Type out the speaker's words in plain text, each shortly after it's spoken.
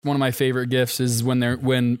one of my favorite gifs is when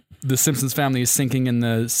the Simpsons family is sinking in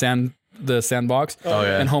the sandbox. Oh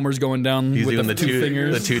yeah. And Homer's going down He's with doing the two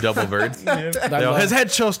fingers. the two double birds. That His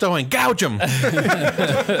head's still stowing. Gouge him.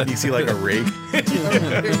 You see like a rake.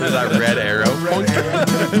 There's that red arrow.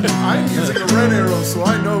 I'm using a red arrow, so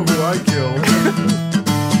I know who I killed.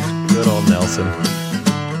 Good old Nelson.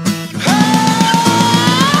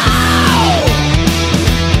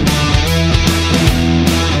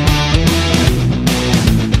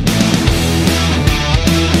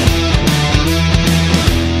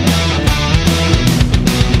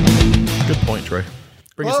 Good point, Troy.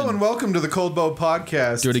 Hello and welcome to the Cold Bow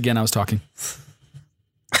Podcast. Do it again. I was talking.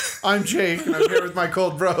 I'm Jake, and I'm here with my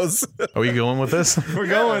cold bros. Are we going with this? We're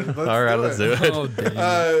going. All right, let's do it. Oh,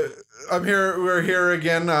 damn. I'm here. We're here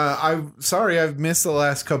again. I'm sorry I've missed the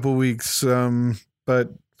last couple weeks, but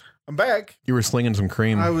I'm back. You were slinging some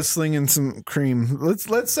cream. I was slinging some cream. Let's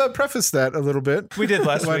preface that a little bit. We did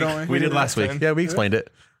last Why week. don't we did last week. time. Yeah, we explained it.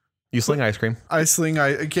 You sling ice cream. Ice cream.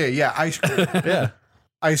 Yeah.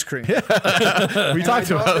 Ice cream. We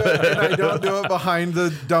talked about it. And I don't do it behind the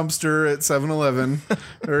dumpster at 7-Eleven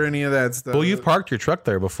or any of that stuff. Well, you've parked your truck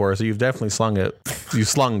there before, so you've definitely slung it. You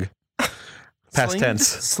slung. Past tense.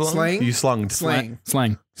 Slang? You slunged. Slang.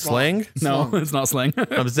 Slang. Slang? No, it's not slang. No,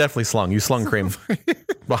 it's definitely slung. You slung cream.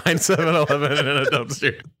 Behind 7-Eleven in a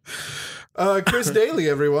dumpster. Chris Daly,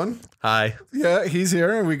 everyone. Hi. Yeah, he's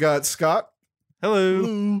here. We got Scott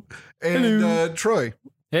Hello. and Troy.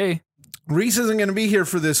 Hey. Reese isn't going to be here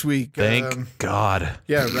for this week. Thank God.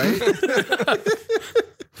 Yeah, right?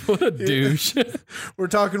 What a douche. We're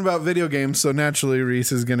talking about video games, so naturally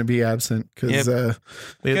Reese is going to be absent because Yep.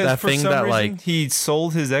 Because That for thing some that reason, like, he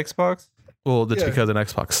sold his Xbox. well, that's Yeah. because an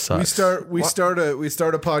Xbox sucks. we start a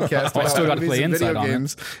podcast I still about gotta movies play and Inside video on it.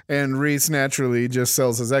 games, and Reese naturally just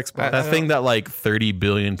sells his Xbox. That thing that like 30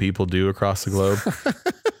 billion people do across the globe.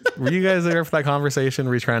 Were you guys there for that conversation?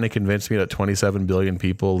 Were you trying to convince me that 27 billion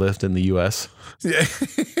people lived in the U.S.? Yeah.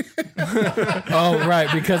 Oh,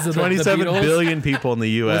 right. Because of the 27 Beatles. billion people in the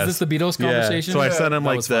U.S. Was this the Beatles conversation? Yeah. So I sent him That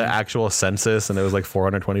like was the funny. actual census, and it was like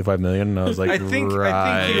 425 million. And I was like, I think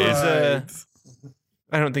right. he was.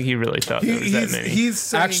 I don't think he really thought there was that many. He's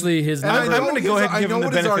saying, Actually, his and I number. I'm know gonna go his- ahead and I give know him the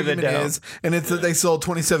what his benefit of the argument doubt. is, and it's that they sold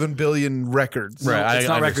 27 billion records. Right, it's I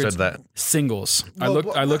not understood records. that. Singles. I Well,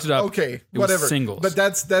 looked it up. Okay, It was whatever. singles. But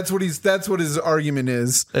that's what his argument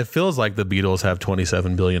is. It feels like the Beatles have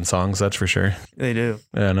 27 billion songs, that's for sure. They do.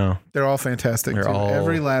 Yeah, no. They're all fantastic. They're too. all-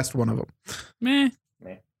 Every last one of them. Meh.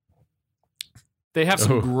 They have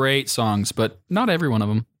some Oh. great songs, but not every one of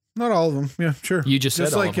them. Not all of them. Yeah, sure. You just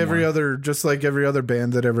just said all like of them every were. other,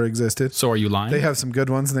 band that ever existed. So are you lying? They have some good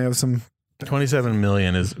ones, and they have some. 27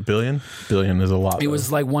 million is billion? Billion is a lot. It though.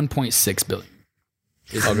 was like 1.6 billion.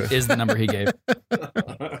 Is the number he gave.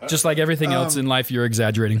 Just like everything else in life, you're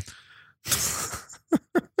exaggerating.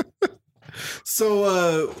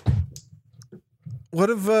 So, what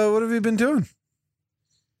have you been doing?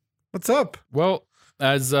 What's up? Well,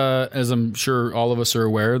 as I'm sure all of us are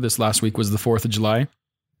aware, this last week was the 4th of July.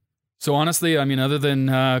 So honestly, I mean, other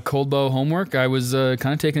than Cold Bow homework, I was kind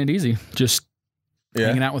of taking it easy, just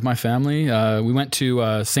hanging out with my family. We went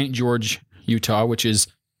to St. George, Utah, which is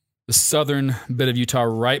the southern bit of Utah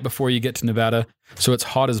right before you get to Nevada. So it's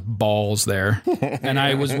hot as balls there. And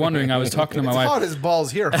I was wondering, I was talking to my It's wife. hot as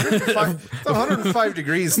balls here. 105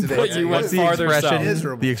 degrees today. But you went What's the farther expression?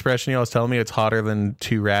 south. The expression you always tell me, it's hotter than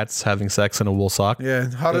two rats having sex in a wool sock. Yeah,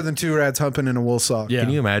 hotter than two rats humping in a wool sock. Yeah. Can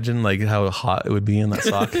you imagine like how hot it would be in that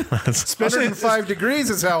sock? That's 105 degrees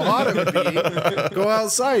is how hot it would be. Go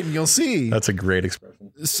outside and you'll see. a great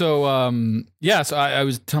expression. So, so I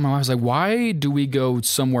was telling my wife, I was like, why do we go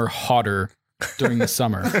somewhere hotter during the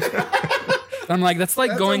summer? I'm like, that's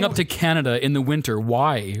like going up to Canada in the winter.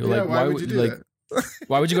 Why? Like, why would you do that?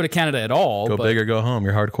 Why would you go to Canada at all? Go But- big or go home.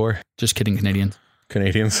 You're hardcore. Just kidding, Canadians.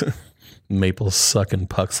 Canadians. Maple sucking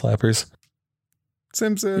puck slappers.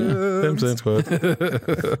 Simpsons. Simpsons quote.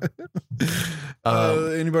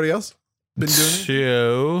 Anybody else been doing it?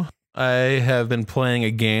 So I have been playing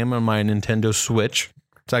a game on my Nintendo Switch.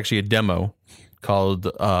 It's actually a demo called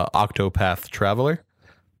Octopath Traveler,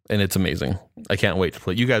 and it's amazing. I can't wait to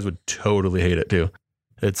play. You guys would totally hate it too.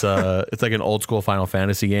 It's like an old school Final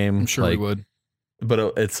Fantasy game. I'm sure we would.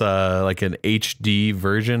 But it's like an HD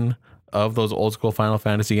version of those old school Final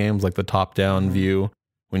Fantasy games, like the top down view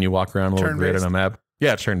when you walk around a little grid on a map.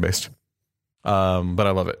 Yeah, it's turn based. But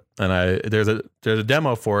I love it, and there's a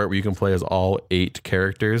demo for it where you can play as all 8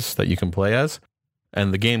 characters that you can play as,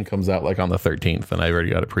 and the game comes out like on the 13th, and I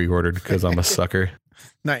already got it pre-ordered because I'm a sucker.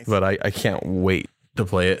 Nice. But I can't wait to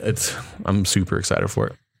play it. I'm super excited for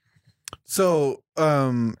it. So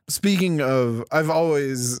speaking of, I've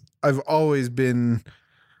always been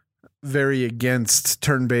very against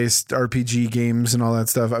turn-based RPG games and all that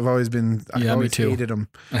stuff. I've always me too. hated them.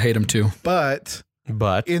 I hate them too. But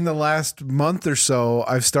in the last month or so,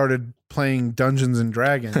 I've started playing Dungeons and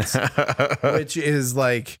Dragons, which is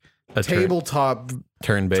like a tabletop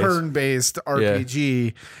turn-based RPG.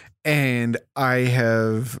 Yeah. And I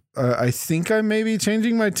have, I think I may be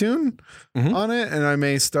changing my tune on it, and I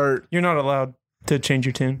may start. You're not allowed to change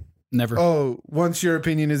your tune. Never. Oh, once your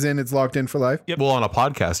opinion is in, it's locked in for life? Yep. Well, on a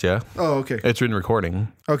podcast, yeah. Oh, okay. It's in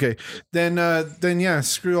recording. Okay. Then yeah,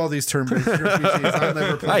 screw all these turn-based RPGs. I'll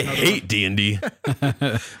never play. I hate D&D.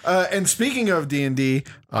 And speaking of D&D,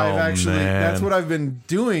 that's what I've been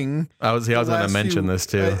doing. I was going to mention this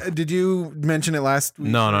too. Did you mention it last week?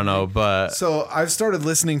 No, but... So I've started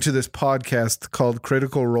listening to this podcast called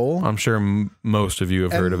Critical Role. I'm sure most of you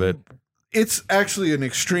have heard of it. It's actually an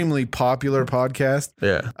extremely popular podcast.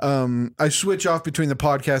 Yeah. I switch off between the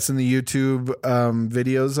podcast and the YouTube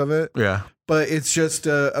videos of it. Yeah. But it's just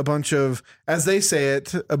a bunch of, as they say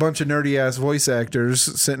it, a bunch of nerdy ass voice actors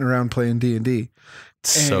sitting around playing D&D.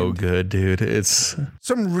 So good, dude. It's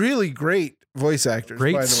some really great voice actors.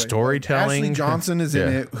 Great by the way. storytelling. Ashley Johnson is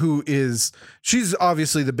in it, she's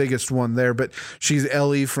obviously the biggest one there, but she's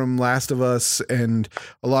Ellie from Last of Us and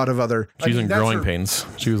a lot of other. She's in Growing Pains.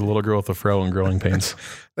 She was a little girl with a fro in Growing Pains.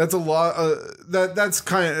 That's a lot. That's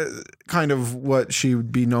kind of what she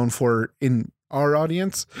would be known for in our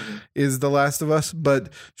audience is The Last of Us. But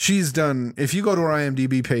she's done. If you go to her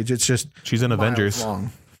IMDb page, it's just she's in Avengers.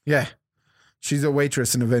 Long. Yeah, she's a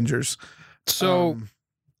waitress in Avengers. So.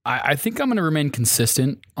 I think I'm going to remain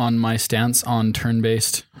consistent on my stance on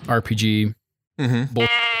turn-based RPG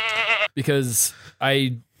because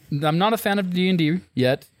I'm not a fan of D&D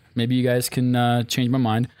yet. Maybe you guys can change my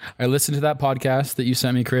mind. I listened to that podcast that you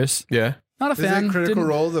sent me, Chris. Yeah. Not a fan. Is that Critical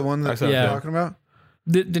Role, the one that you're talking about?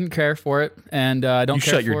 Didn't care for it, and I don't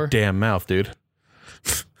care for it. You shut your damn mouth, dude.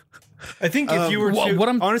 I think if you were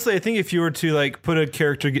honestly, I think if you were to like put a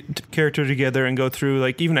character together and go through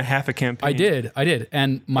like even a half a campaign. I did.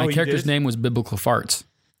 And my character's name was Biblical Farts.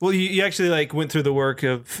 Well, you actually like went through the work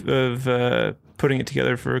of putting it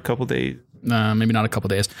together for a couple days. Maybe not a couple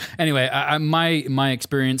days. Anyway, my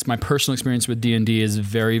experience, my personal experience with D&D is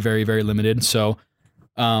very, very, very limited. So,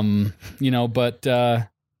 but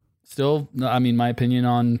still, I mean, my opinion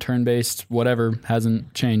on turn-based whatever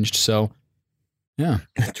hasn't changed. So, yeah.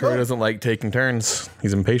 Troy doesn't like taking turns.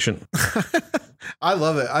 He's impatient. I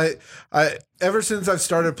love it. I ever since I've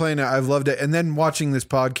started playing it, I've loved it. And then watching this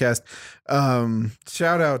podcast,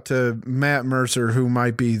 shout out to Matt Mercer, who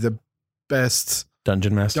might be the best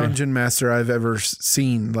Dungeon Master I've ever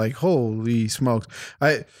seen. Like, holy smokes.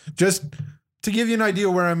 I just to give you an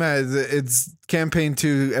idea where I'm at, it's campaign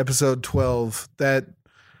 2, episode 12. That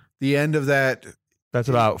the end of that. That's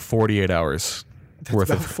about 48 hours.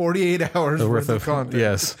 Worth of 48 hours worth of content.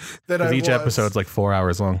 Yes. That each episode's like 4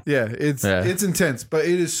 hours long. Yeah, it's intense, but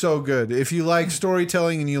it is so good. If you like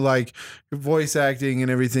storytelling and you like voice acting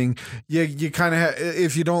and everything, you kind of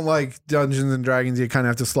if you don't like Dungeons and Dragons, you kind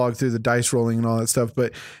of have to slog through the dice rolling and all that stuff,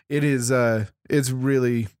 but it is it's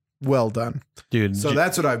really well done. Dude. So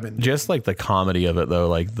that's what I've been doing. Just like the comedy of it though,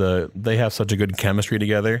 like they have such a good chemistry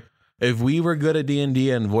together. If we were good at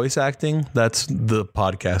D&D and voice acting, that's the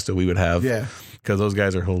podcast that we would have. Yeah. Because those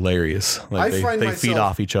guys are hilarious. Like they feed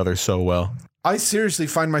off each other so well. I seriously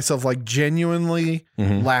find myself like genuinely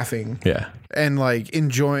laughing. Yeah. And like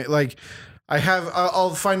enjoying, like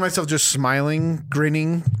I'll find myself just smiling,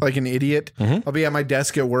 grinning like an idiot. I'll be at my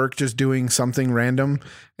desk at work just doing something random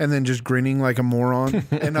and then just grinning like a moron.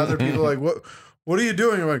 And other people are like, what are you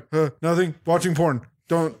doing? I'm like, nothing, watching porn.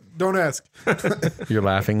 Don't ask. You're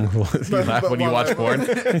laughing. You laugh when you watch porn.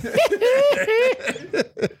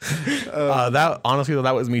 That honestly,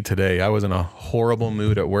 that was me today. I was in a horrible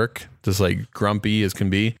mood at work, just like grumpy as can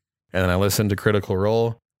be. And then I listened to Critical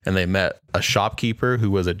Role, and they met a shopkeeper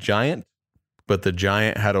who was a giant, but the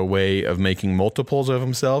giant had a way of making multiples of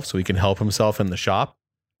himself so he can help himself in the shop.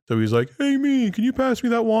 So he's like, "Hey, me, can you pass me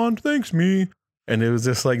that wand? Thanks, me." And it was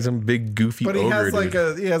just like some big goofy ogre. But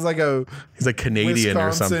he has like he's like Canadian Wisconsin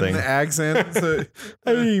or something accent. So,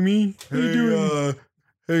 hey, me, how you doing?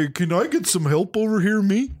 Hey, can I get some help over here,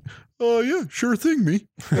 me? Yeah, sure thing, me.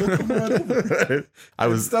 Come right over. I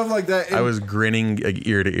was stuff like that. I was grinning like,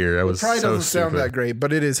 ear to ear. I was probably so doesn't sound that great,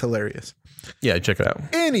 but it is hilarious. Yeah, check it out.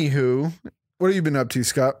 Anywho, what have you been up to,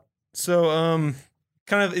 Scott? So,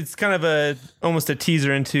 it's kind of almost a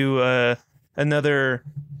teaser into another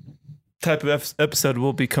type of episode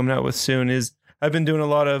we'll be coming out with soon. Is I've been doing a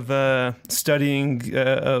lot of studying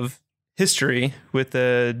of history with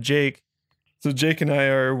Jake, So Jake and I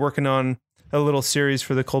are working on a little series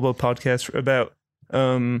for the Coldbow podcast about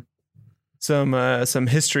some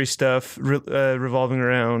history stuff revolving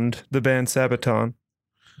around the band Sabaton.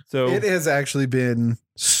 So it has actually been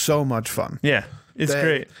so much fun. Yeah, it's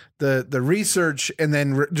great. The research and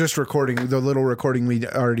then just recording, the little recording we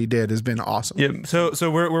already did has been awesome. Yeah.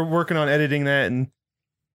 So we're working on editing that and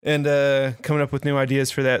coming up with new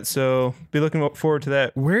ideas for that. So be looking forward to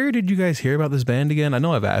that. Where did you guys hear about this band again? I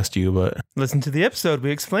know I've asked you, but listen to the episode.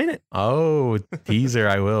 We explain it. Oh, teaser.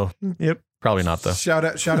 I will. Yep. Probably not though. Shout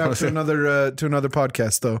out to another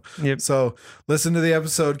podcast though. Yep. So listen to the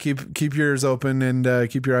episode. Keep your ears open and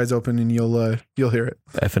keep your eyes open, and you'll hear it.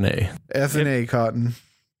 F&A Cotton.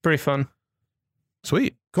 Pretty fun.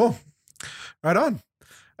 Sweet. Cool. Right on.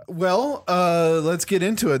 Well, let's get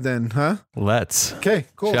into it then, huh? Let's. Okay.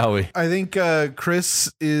 Cool. Shall we? I think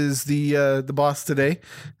Chris is the boss today.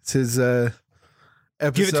 It's his episode.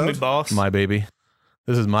 Give it to me, boss. My baby.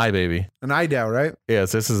 This is my baby. An IDAO, right?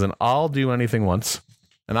 Yes, this is an I'll do anything once.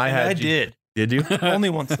 And I did. Did you? Only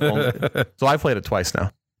once. So I played it twice now.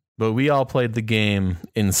 But we all played the game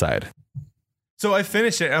Inside. So I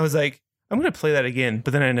finished it. I was like, I'm going to play that again.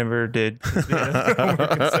 But then I never did.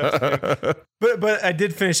 But I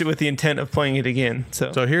did finish it with the intent of playing it again.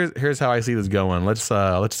 So here's how I see this going.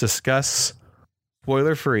 Let's discuss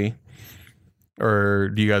spoiler free. Or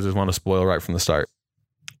do you guys just want to spoil right from the start?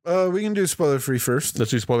 We can do spoiler free first. Let's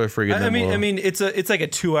do spoiler free. I mean, it's like a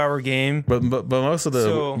 2-hour game. But most of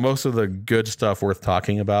the good stuff worth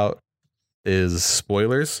talking about is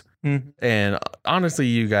spoilers. Mm-hmm. And honestly,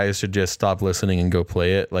 you guys should just stop listening and go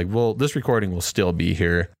play it. Like, this recording will still be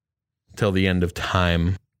here till the end of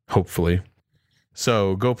time, hopefully.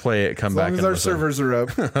 So go play it. Come back. As long as our servers are up.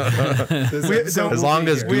 As long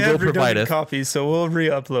as Google provideth copies, so we'll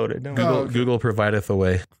re-upload it. Google provideth a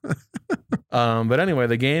way. But anyway,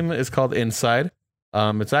 the game is called Inside.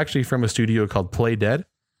 It's actually from a studio called Play Dead,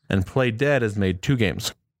 and Play Dead has made 2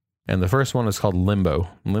 games, and the first one is called Limbo.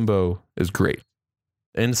 Limbo is great.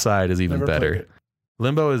 Inside is even better.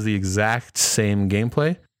 Limbo is the exact same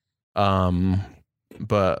gameplay,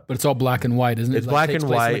 but it's all black and white, isn't it? It's black and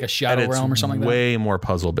white, like a Shadow Realm or something like that. Way more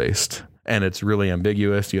puzzle based, and it's really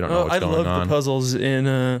ambiguous. You don't know what's going on. I love the puzzles in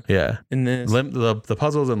in this. The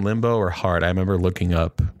puzzles in Limbo are hard. I remember looking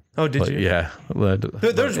up. Oh, did you? Yeah. There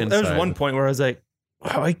was one point where I was like,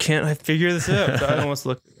 "Wow, I figure this out." So I almost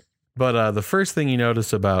looked. But the first thing you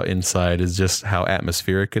notice about Inside is just how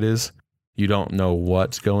atmospheric it is. You don't know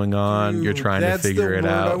what's going on. Dude, you're trying to figure it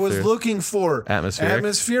out. I was looking for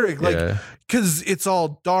atmospheric, like because it's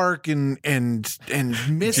all dark and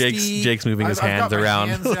misty. Jake's moving his hands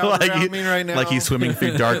around like he's swimming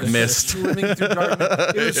through dark mist.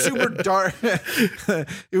 It was super dark.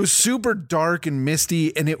 It was super dark and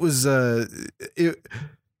misty, and it was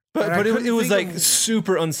But it was like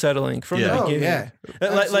super unsettling from the beginning. Yeah,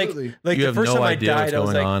 like you the first time I died, I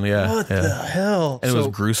was like, "What the hell?" And it was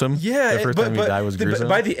gruesome. Yeah, the first time you died was gruesome.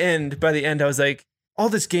 By the end, I was like, "All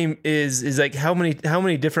this game is like how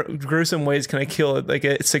many different gruesome ways can I kill like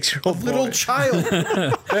a 6-year-old little child?"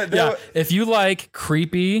 Yeah, if you like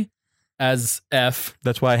creepy as F,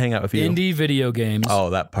 that's why I hang out with you. Indie video games.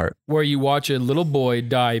 Oh, that part where you watch a little boy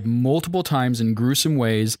die multiple times in gruesome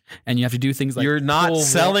ways, and you have to do things like you're not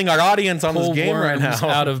selling our audience on this game right now.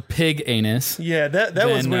 Out of pig anus. Yeah, that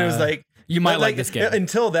was when it was like you might like this game.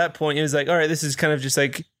 Until that point, it was like, all right, this is kind of just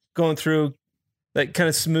like going through, like kind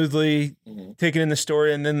of smoothly taking in the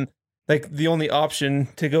story, and then like the only option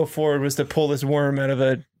to go forward was to pull this worm out of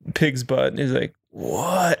a pig's butt. And he's like,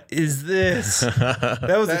 what is this?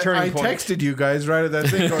 That was the turning point. I texted you guys right at that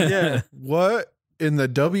thing going, yeah, what in the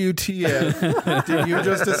WTF did you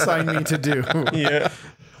just assign me to do? Yeah.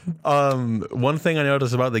 One thing I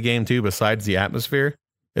noticed about the game too, besides the atmosphere,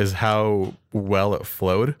 is how well it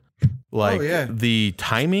flowed. Like the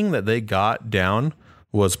timing that they got down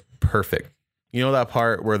was perfect. You know that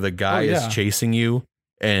part where the guy is chasing you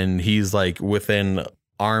and he's like within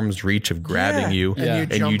arm's reach of grabbing you,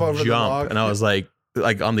 and you jump, and I was like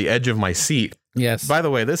on the edge of my seat. Yes. By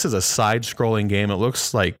the way, this is a side-scrolling game. It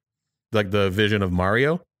looks like the vision of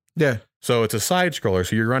Mario. Yeah. So it's a side scroller,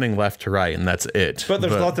 so you're running left to right, and that's it. But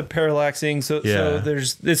there's lots of parallaxing, so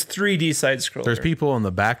there's 3D side scroller. There's people in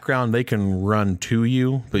the background; they can run to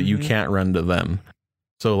you, but you can't run to them.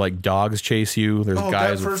 So like dogs chase you. There's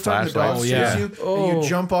guys with flashlights. Chase you, and you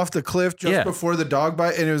jump off the cliff just before the dog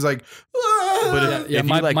bite, and it was like. But if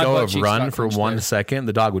you let go of run for 1 second,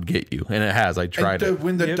 the dog would get you, and it has. I tried it.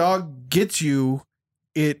 When the dog gets you,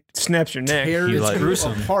 it snaps your neck. Tears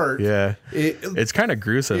you apart. Yeah, it's kind of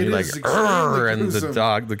gruesome. You're like, and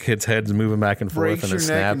the kid's head's moving back and forth, and it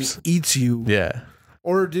snaps. And eats you. Yeah,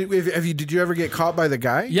 Or did you ever get caught by the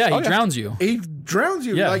guy? Yeah, he drowns you. He drowns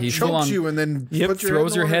you, Yeah, like he chokes you, and then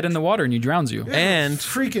throws your head in the water and he drowns you. Yeah, And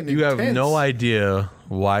freaking you intense. have no idea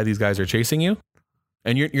why these guys are chasing you,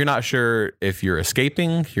 and you're not sure if you're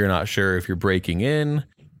escaping. You're not sure if you're breaking in.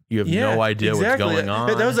 You have no idea what's going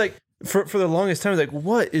on. That was like for the longest time. I was like,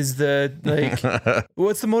 what is the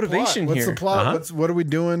what's the motivation What's here? the plot? What are we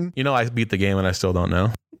doing? You know, I beat the game and I still don't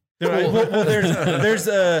know. Here's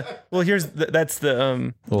that's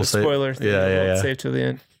the spoiler thing. Yeah. Save till the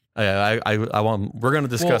end. I want. We're going to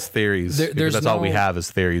discuss theories. Because that's all we have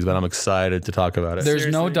is theories. But I'm excited to talk about it. There's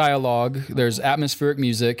no dialogue. There's atmospheric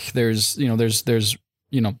music. There's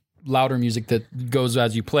louder music that goes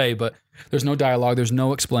as you play. But there's no dialogue. There's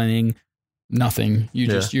no explaining. Nothing.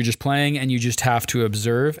 You're just playing and you just have to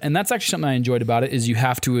observe. And that's actually something I enjoyed about it is you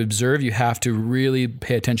have to observe. You have to really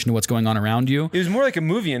pay attention to what's going on around you. It was more like a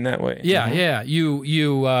movie in that way. Yeah, yeah.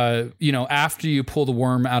 You after you pull the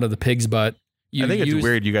worm out of the pig's butt. I think it's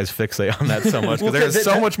weird you guys fixate on that so much because there's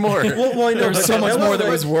so much more. There's so much more that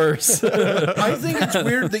was worse. I think it's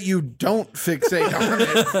weird that you don't fixate on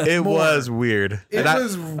it. It was weird.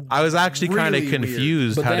 I was actually kind of really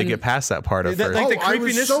confused how to get past that part at first. Like the I was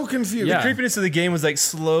creepiness, so confused. the creepiness of the game was like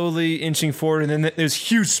slowly inching forward, and then there's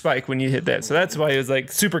huge spike when you hit that. So that's why it was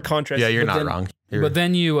like super contrasting. Yeah, you're not wrong. But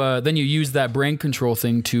then you use that brain control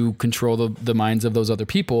thing to control the minds of those other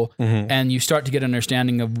people, and you start to get an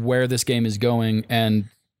understanding of where this game is going, and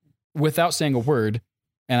without saying a word.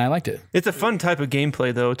 And I liked it. It's a fun type of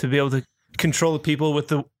gameplay though, to be able to control the people with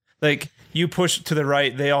the you push to the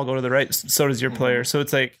right, they all go to the right. So does your player. So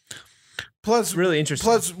it's like really interesting.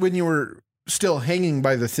 Plus, when you were still hanging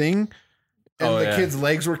by the thing. And the kid's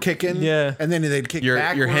legs were kicking, and then they'd kick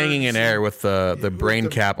backwards. You're hanging in air with the brain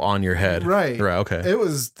cap on your head, right? Okay. It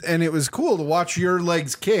was cool to watch your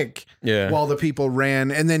legs kick, while the people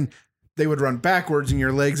ran, and then they would run backwards, and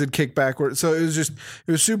your legs would kick backwards. So it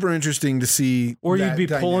was super interesting to see. Or you'd be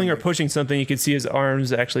pulling or pushing something, you could see his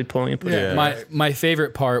arms actually pulling and pushing. Yeah. My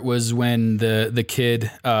favorite part was when the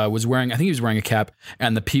kid was wearing, I think he was wearing a cap,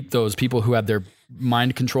 and those people who had their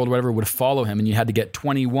mind controlled or whatever would follow him, and you had to get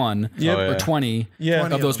 21 or 20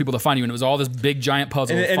 of those people to find you, and it was all this big giant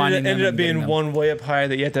puzzle of finding them. It ended up being one way up high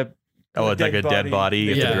that you had to it's like a dead body.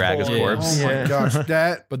 You have to drag his corpse. Oh my gosh,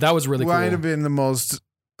 but that was really cool. Might have been the most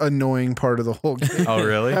annoying part of the whole game. Oh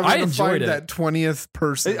really? I enjoyed it. That 20th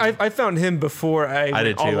person. I found him before I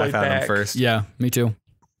did too. I found him first. Yeah, me too.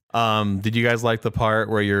 Did you guys like the part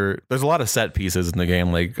where there's a lot of set pieces in the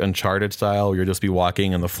game, like Uncharted style, where you'll just be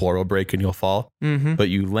walking and the floor will break and you'll fall. But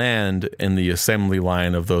you land in the assembly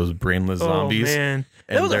line of those brainless zombies. Oh man.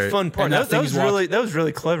 That was a fun part. That was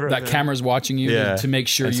really clever. That camera's watching you to make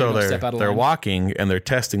sure you don't step out of line. They're walking and they're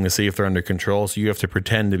testing to see if they're under control. So you have to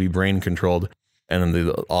pretend to be brain controlled. And then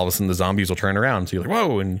all of a sudden the zombies will turn around. So you're like,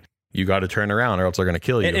 whoa, and you got to turn around or else they're going to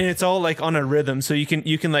kill you. And it's all like on a rhythm. So you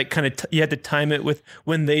can like kind of, you had to time it with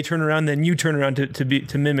when they turn around, then you turn around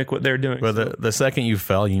to mimic what they're doing. But the second you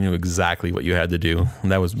fell, you knew exactly what you had to do.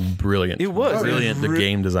 And that was brilliant. It was brilliant. The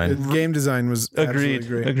game design. The game design was agreed.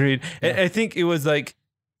 Great. Agreed. Yeah. I think it was like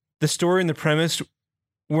the story and the premise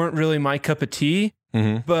weren't really my cup of tea,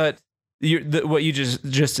 but what you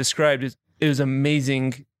just described it was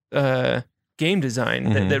amazing game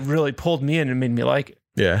design that really pulled me in and made me like it.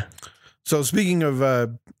 Yeah. So speaking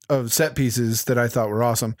of set pieces that I thought were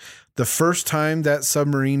awesome, the first time that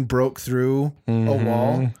submarine broke through a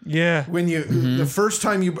wall, when you the first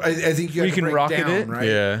time I think you can rocket down, it, right?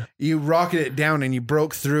 Yeah, you rocket it down and you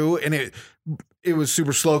broke through, and it was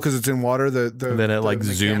super slow because it's in water. Then it like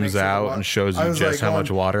zooms out and shows you just how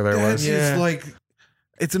much water there was. It's like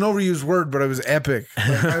it's an overused word, but it was epic.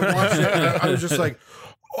 Like, I watched it, and I was just like,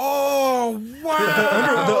 oh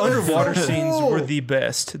wow! The underwater scenes were the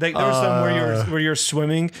best. Like, there were some where you're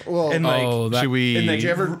swimming and like. Should we? Did you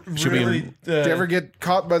ever get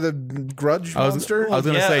caught by the grudge monster? I was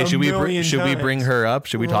gonna say, should we bring her up?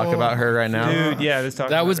 Should we talk about her right now? Dude, let's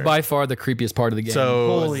talk. That was by far the creepiest part of the game.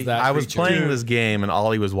 So I was playing this game and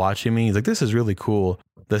Ollie was watching me. He's like, "This is really cool."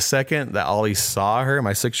 The second that Ollie saw her,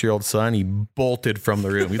 my 6-year-old son, he bolted from the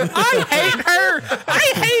room. He's like, I hate her. I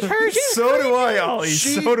hate her. So do I, Ollie.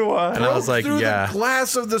 So do I. And I was like, the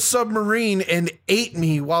glass of the submarine and ate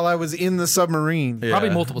me while I was in the submarine. Probably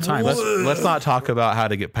multiple times. Let's not talk about how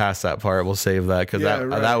to get past that part. We'll save that because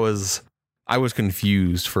that was. I was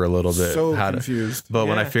confused for a little bit. So confused. But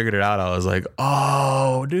when I figured it out, I was like,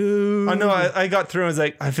 oh, dude. I know. I got through and I was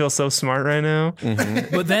like, I feel so smart right now.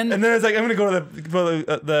 But then... And then I was like, I'm going to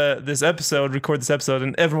go to this episode, record this episode,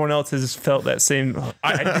 and everyone else has felt that same...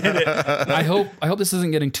 I did it. I hope this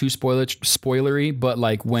isn't getting too spoilery, but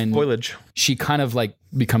like when Spoilage. She kind of like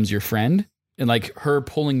becomes your friend. and like her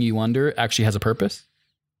pulling you under actually has a purpose.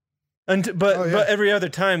 But every other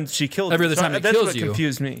time she kills. Every other time it kills you. That's what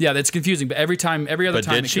confused me. Yeah, that's confusing. But every other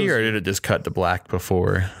time. But did she, or did it just cut to black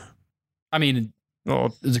before? I mean,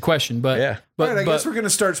 it's a question, but yeah. But I guess we're gonna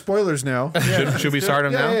start spoilers now. Should we start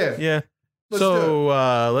them now? Yeah.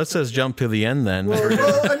 Let's just jump to the end then.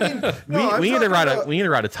 Well, I mean, we need to write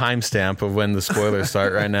a timestamp of when the spoilers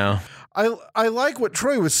start right now. I like what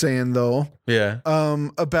Troy was saying though. Yeah.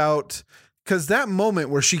 About. Because that moment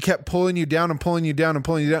where she kept pulling you down and pulling you down and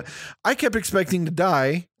pulling you down, I kept expecting to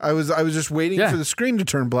die. I was just waiting for the screen to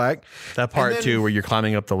turn black. That part too, where you're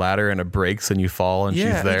climbing up the ladder and it breaks and you fall and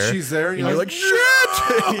she's there. And she's there, and you're like, shit!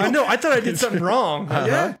 I know. I thought I did something wrong.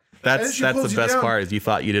 Yeah. That's the best part is you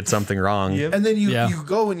thought you did something wrong. Yep. And then you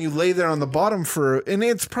go and you lay there on the bottom and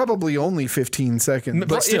it's probably only 15 seconds.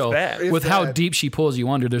 But still, with how deep she pulls you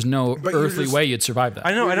under, there's no earthly way you'd survive that.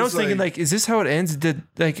 I know. And I was thinking, like, is this how it ends?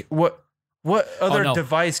 What other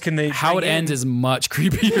device can they? How it ends is much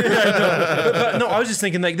creepier. No, I was just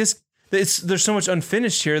thinking like this. There's so much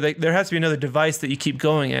unfinished here. Like there has to be another device that you keep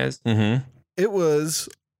going as. Mm-hmm. It was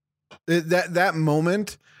that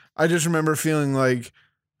moment. I just remember feeling like,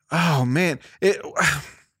 oh man,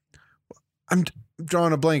 I'm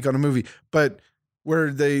drawing a blank on a movie, but where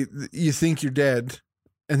you think you're dead,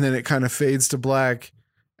 and then it kind of fades to black.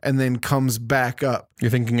 And then comes back up. You're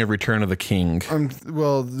thinking of Return of the King.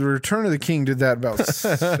 Well, the Return of the King did that about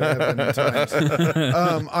 7 times.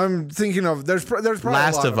 I'm thinking of there's probably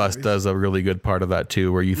Last of Us does a really good part of that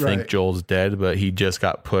too, where you think Joel's dead, but he just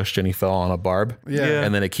got pushed and he fell on a barb. Yeah.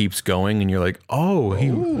 And then it keeps going, and you're like,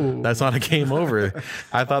 that's not a game over.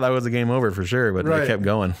 I thought that was a game over for sure, but it kept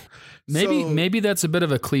going. Maybe that's a bit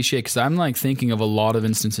of a cliche because I'm like thinking of a lot of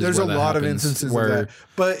instances. There's a lot of instances where, of that,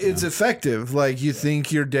 but it's effective. Like you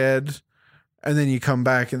think you're dead, and then you come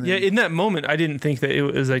back, and then in that moment, I didn't think that it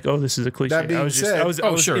was like, oh, this is a cliche. That being said, I was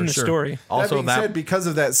in the story. Also, that being said, because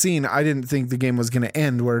of that scene, I didn't think the game was going to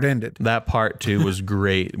end where it ended. That part too was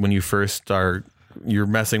great when you first start. You're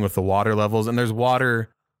messing with the water levels, and there's water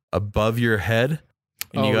above your head,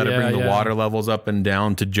 and you got to bring the water levels up and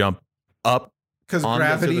down to jump up. Because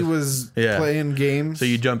gravity was playing games. So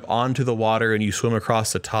you jump onto the water and you swim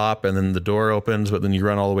across the top, and then the door opens, but then you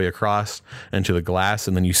run all the way across into the glass,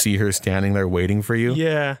 and then you see her standing there waiting for you.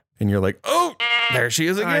 Yeah. And you're like, oh, there she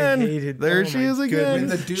is again. There she is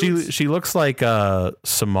again. She looks like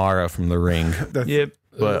Samara from The Ring. Yep.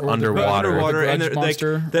 But underwater. And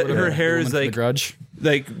her hair is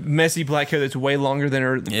like messy black hair that's way longer than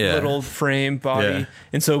her little frame body. Yeah.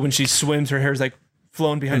 And so when she swims, her hair is like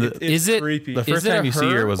flown behind it. It's creepy. The first time you see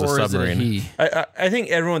her was a submarine. I think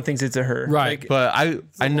everyone thinks it's a her. Right. Like, but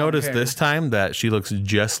I noticed this time that she looks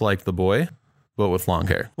just like the boy, but with long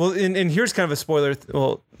hair. Well, and here's kind of a spoiler.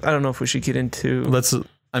 Well, I don't know if we should get into...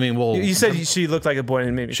 You said she looked like a boy,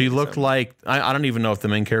 and maybe she looked like... I don't even know if the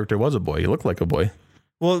main character was a boy. He looked like a boy.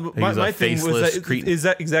 Well, my thing was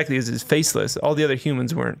that is faceless. All the other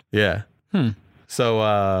humans weren't. Yeah.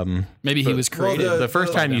 So maybe he was created. The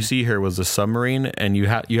first time you see her was a submarine, and you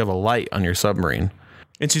have a light on your submarine,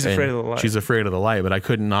 and she's afraid of the light. She's afraid of the light, but I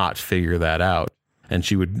could not figure that out. And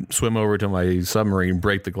she would swim over to my submarine,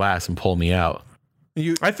 break the glass, and pull me out.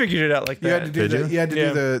 I figured it out like that. You had to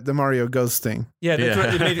do the Mario Ghost thing. Yeah, that's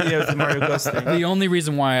what it made it was the Mario Ghost thing. The only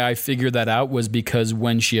reason why I figured that out was because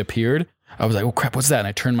when she appeared, I was like, oh crap, what's that? And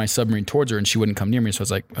I turned my submarine towards her and she wouldn't come near me. So I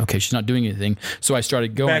was like, okay, she's not doing anything. So I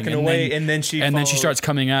started going. Backing away, and then she starts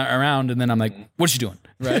coming around, and then I'm like, what's she doing?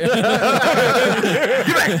 Right?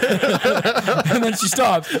 And then she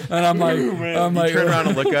stops, and I'm like, you turn around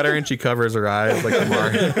and look at her, and she covers her eyes like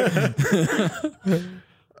Mario.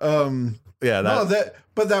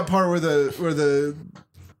 But that part where the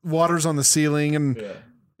water's on the ceiling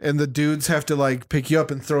and the dudes have to like pick you up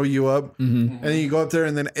and throw you up, and then you go up there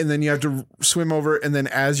and then you have to swim over, and then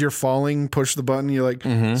as you're falling, push the button. You like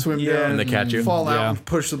swim down and they catch you, fall out, and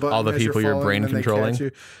push the button. All the people you're brain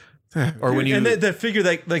controlling, or when you and the figure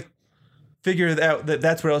figure out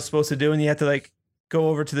that's what I was supposed to do, and you have to like go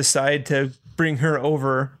over to the side to bring her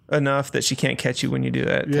over enough that she can't catch you when you do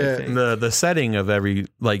that. Yeah, thing. The setting of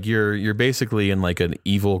you're basically in like an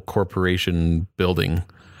evil corporation building.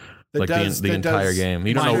 Like the entire game.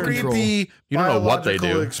 You don't know what they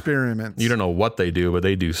do. Experiments. You don't know what they do, but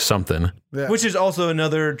they do something. Yeah. Which is also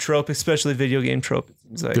another trope, especially video game trope.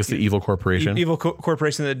 It's like just the evil corporation. Evil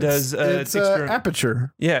corporation that does it's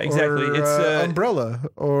Aperture. Yeah, exactly. Or, it's Umbrella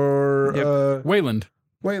or Wayland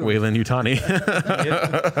Yutani.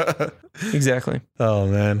 Exactly. Oh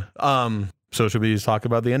man. So should we just talk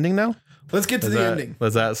about the ending now? Let's get to the ending.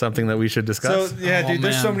 Was that something that we should discuss? So dude,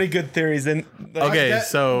 there's so many good theories. And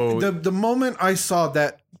so the moment I saw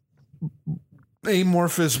that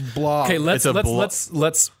amorphous blob. Okay, let's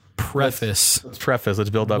preface. Let's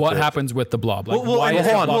build up. What happens with the blob? Like, why is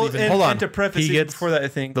hold on. And to preface it before that, I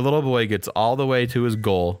think the little boy gets all the way to his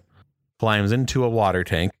goal, climbs into a water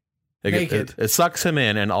tank. It sucks him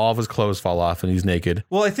in, and all of his clothes fall off, and he's naked.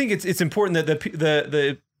 Well, I think it's important that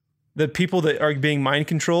the people that are being mind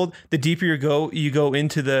controlled, the deeper you go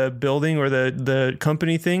into the building or the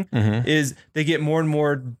company thing, is they get more and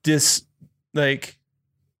more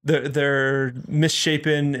they're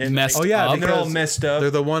misshapen and messed up. And they're all messed up. They're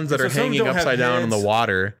the ones that are hanging upside down in the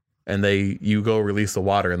water, and you go release the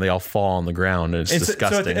water, and they all fall on the ground, and it's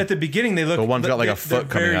disgusting. So at the beginning, they look. The one's got like a foot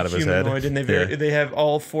coming out of his head, and they have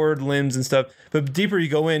all forward limbs and stuff. But the deeper you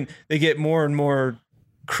go in, they get more and more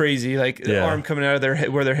crazy, like the arm coming out of their head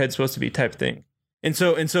where their head's supposed to be, type thing. And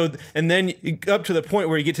then up to the point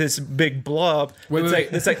where you get to this big blob.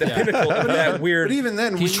 It's like the pinnacle of that weird. But even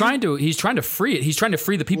then, he's trying to free it. He's trying to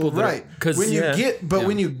free the people, right? Because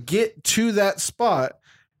when you get to that spot,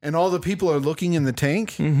 and all the people are looking in the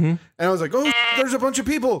tank, and I was like, "Oh, there's a bunch of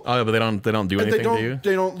people." Oh, but they don't do anything to you.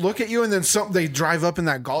 They don't look at you, and then they drive up in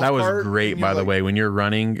that golf cart. That was great, by the way. When you're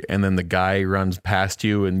running, and then the guy runs past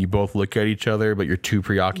you, and you both look at each other, but you're too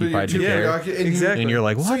preoccupied to care. Exactly. And you're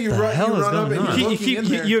like, "What the hell is going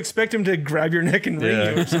on?" You expect him to grab your neck and ring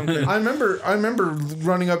you or something. I remember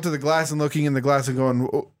running up to the glass and looking in the glass and going,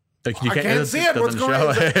 Like you can't see it. What's going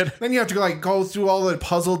on? Then you have to go through all the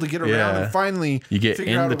puzzle to get around, and finally you get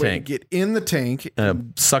in the tank. Get in the tank,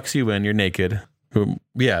 and it sucks you in. You're naked. And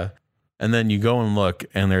then you go and look,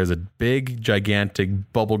 and there's a big,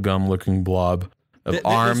 gigantic bubblegum looking blob of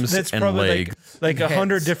arms and legs, like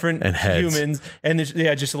 100 different humans, and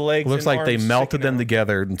just legs. It looks like they melted them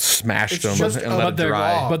together and smashed them and let it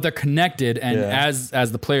dry. But they're connected, and as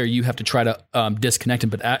the player, you have to try to disconnect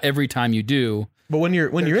them. But every time you do. But when you're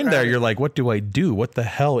in there, you're like, what do I do? What the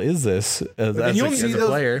hell is this? As a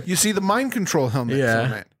player, you see the mind control helmet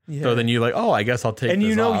on it. Yeah. So then you're like, oh, I guess I'll take. And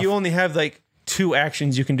this off. you only have like 2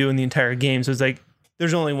 actions you can do in the entire game. So it's like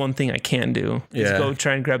there's only one thing I can do. Is go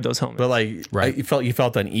try and grab those helmets. But like, you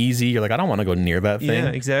felt uneasy. You're like, I don't want to go near that thing. Yeah,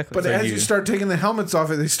 exactly. But as you start taking the helmets off,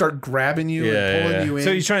 they start grabbing you and pulling you in.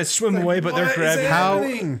 So you're trying to swim away, but they're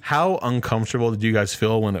grabbing. How uncomfortable did you guys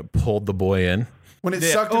feel when it pulled the boy in? When it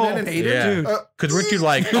sucked him in and ate him? Because weren't you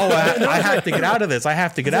like, I have to get out of this. I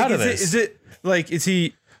have to get out of this. Is it like, is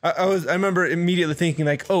he, I remember immediately thinking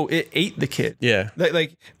like, oh, it ate the kid. Yeah.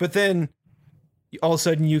 But then all of a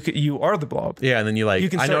sudden you are the blob. Yeah. And then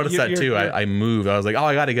I noticed that too. I moved. I was like, oh,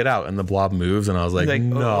 I got to get out. And the blob moves. And I was like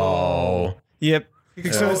no. Oh. Yep.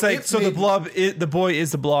 So it's like, the boy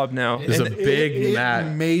is the blob now. There's a big mat. It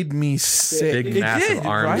made me sick. Big massive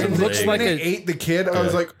arms. Right? It looks like it ate the kid. I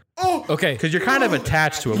was like, oh, okay, because you're kind of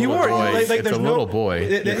attached to a little boy. It's a little boy.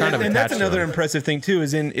 You're kind of attached. And that's another impressive thing too.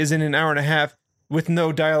 Is in an hour and a half with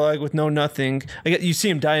no dialogue, with no nothing. You see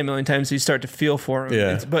him die a million times, so you start to feel for him.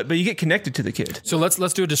 Yeah. But you get connected to the kid. So let's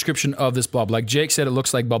do a description of this blob. Like Jake said, it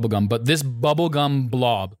looks like bubblegum, but this bubblegum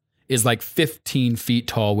blob is like 15 feet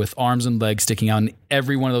tall with arms and legs sticking out, and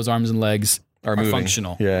every one of those arms and legs are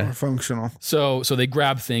functional. Yeah, functional. So they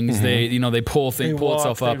grab things. They pull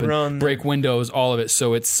itself up and break windows. All of it.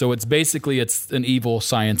 So it's basically an evil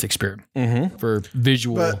science experiment for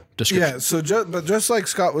visual description. Yeah. So just like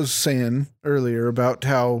Scott was saying earlier about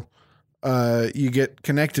how you get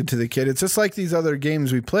connected to the kid, it's just like these other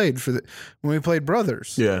games we played when we played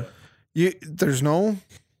Brothers. Yeah. There's no.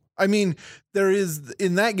 I mean, there is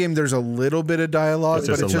in that game. There's a little bit of dialogue,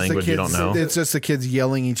 but it's just the kids. You don't know. It's just the kids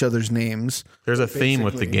yelling each other's names. There's a theme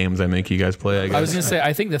with the games I make you guys play. I guess. I was gonna say,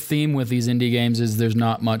 I think the theme with these indie games is there's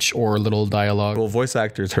not much or little dialogue. Well, voice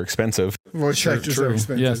actors are expensive. Voice actors are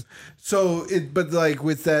expensive. Yes. So, but like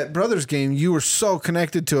with that Brothers game, you were so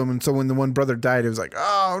connected to him, and so when the one brother died, it was like,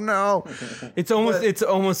 oh no. It's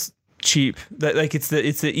almost cheap. That like it's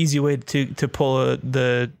the easy way to pull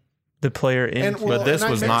the player in. But this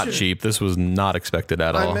was not cheap. This was not expected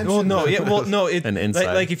at all. An insight.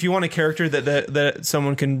 Like if you want a character that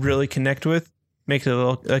someone can really connect with, make it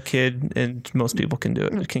a kid, and most people can do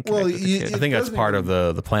it. Can connect with the kid. I think that's part of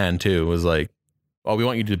the plan too. Was like, oh, we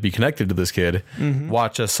want you to be connected to this kid.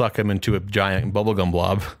 Watch us suck him into a giant bubblegum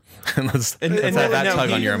blob, and let's have that tug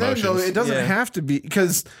on your emotions. Though, it doesn't have to be,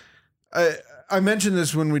 because I mentioned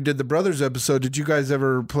this when we did the Brothers episode. Did you guys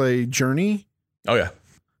ever play Journey? Oh yeah.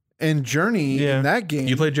 And Journey in that game.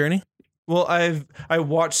 You played Journey? Well, I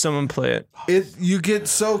watched someone play it. You get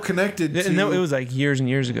so connected to... No, it was like years and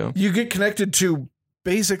years ago. You get connected to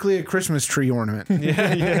basically a Christmas tree ornament.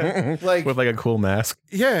 Yeah. Like with like a cool mask.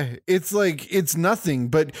 Yeah, it's like it's nothing,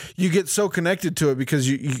 but you get so connected to it because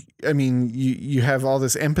you have all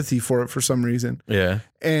this empathy for it for some reason. Yeah.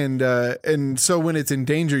 And so when it's in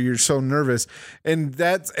danger, you're so nervous. And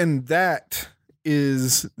that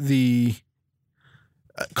is the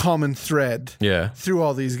common thread through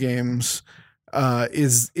all these games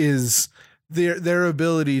is their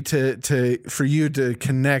ability for you to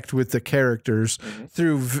connect with the characters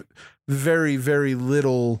through very, very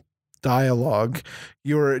little dialogue.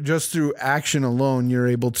 You're just through action alone, you're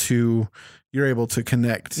able to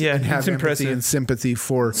connect and have empathy and sympathy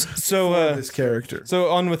for this character. So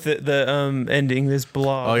on with the ending, this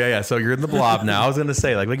blob. Oh yeah. So you're in the blob now. I was gonna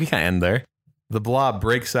say like you can't end there. The blob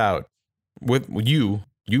breaks out with you.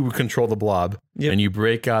 You control the blob, and you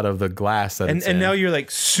break out of the glass that it's in. And now you're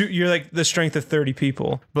like the strength of 30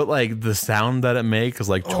 people. But like the sound that it makes is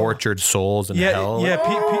like tortured souls in hell.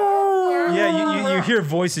 Yeah, you hear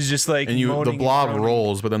voices just like, and the blob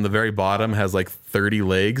rolls, but then the very bottom has like 30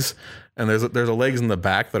 legs. And there's a legs in the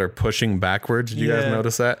back that are pushing backwards. Did you guys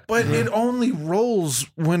notice that? But it only rolls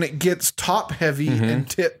when it gets top heavy and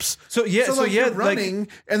tips. So you're running,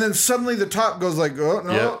 and then suddenly the top goes like, oh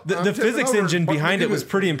no. The physics engine behind it was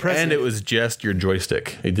pretty impressive. And it was just your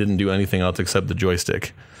joystick. It didn't do anything else except the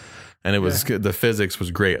joystick. And it was the physics was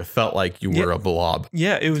great. It felt like you were a blob.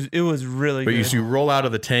 Yeah, it was really good. But you roll out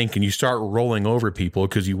of the tank and you start rolling over people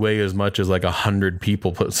because you weigh as much as like 100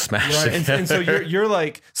 people smashed together. And so you're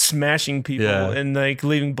like smashing people and like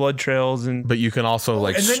leaving blood trails. But you can also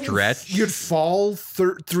like stretch. You'd fall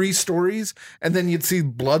 3 stories and then you'd see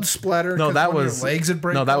blood splatter. No, that was your legs would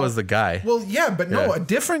break. No, that was the guy. Well, yeah, but no, a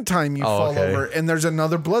different time you fall over and there's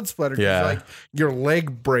another blood splatter. Yeah, like your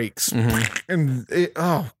leg breaks and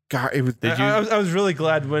God, it was. I was really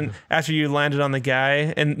glad when after you landed on the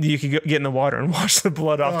guy and you could get in the water and wash the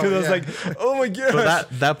blood off because I was like, oh my gosh.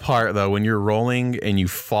 But that part though, when you're rolling and you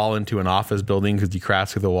fall into an office building because you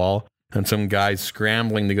crash through the wall and some guy's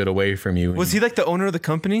scrambling to get away from you. Was he like the owner of the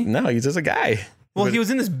company? No, he's just a guy. Well, he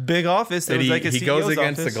was in this big office. That was like a CEO's goes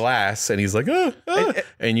against office. the glass and he's like,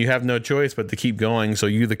 and you have no choice but to keep going. So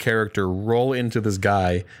you, the character, roll into this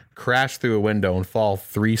guy, crash through a window, and fall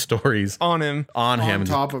 3 stories on him, on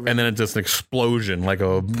top of it, and then it's just an explosion, like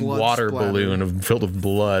a water balloon filled with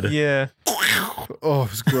blood. Yeah. Oh,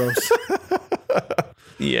 it's gross.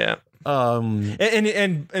 Yeah.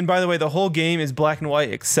 And by the way, the whole game is black and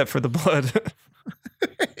white except for the blood.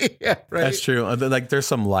 Yeah, right. That's true. Like there's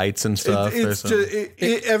some lights and stuff.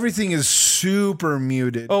 Everything is super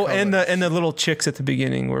muted. Oh, and the little chicks at the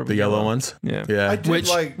beginning were the yellow ones. Yeah.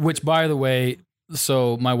 Which by the way,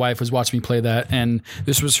 so my wife was watching me play that, and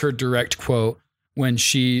this was her direct quote when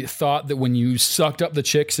she thought that when you sucked up the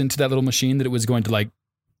chicks into that little machine that it was going to like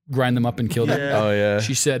grind them up and kill them. Oh yeah.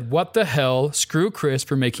 She said, "What the hell? Screw Chris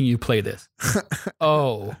for making you play this."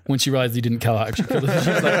 When she realized he didn't kill her, she was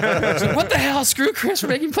like, "What the hell? Screw Chris for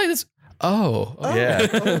making you play this."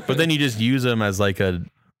 Yeah. But then you just use them as like a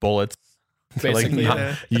bullets. Basically,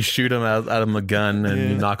 you shoot them out of a gun and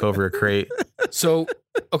you knock over a crate. So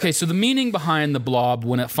the meaning behind the blob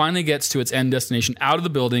when it finally gets to its end destination out of the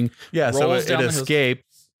building, so it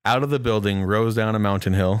escapes out of the building, rolls down a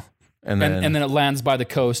mountain hill. And then it lands by the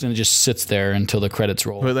coast and it just sits there until the credits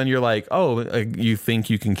roll. But then you're like, you think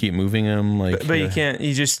you can keep moving him, like, but you can't.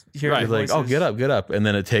 You just hear like, oh, get up, and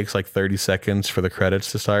then it takes like 30 seconds for the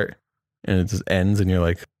credits to start, and it just ends, and you're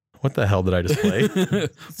like, what the hell did I just play?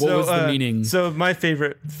 What was the meaning? So my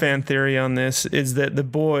favorite fan theory on this is that the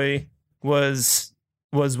boy was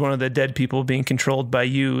one of the dead people being controlled by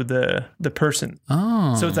you, the person.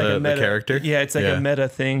 Oh, so it's like a meta character. Yeah, it's like a meta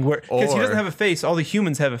thing where because he doesn't have a face. All the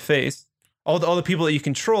humans have a face. All the people that you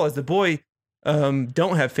control as the boy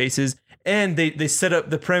don't have faces, and they set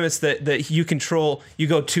up the premise that you control. You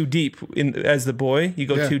go too deep as the boy. You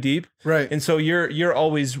go too deep, right? And so you're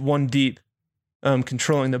always one deep,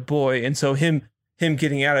 controlling the boy, and so him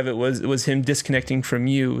getting out of it was him disconnecting from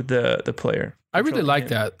you, the player. I really like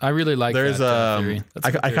that. I really like that. There's theory.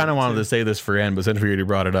 I kind of wanted to say this for Ann, but since we already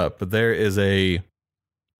brought it up, but there is a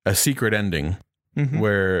secret ending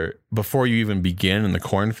where before you even begin in the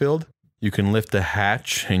cornfield, you can lift a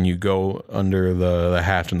hatch and you go under the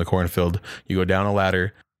hatch in the cornfield. You go down a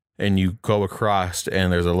ladder and you go across,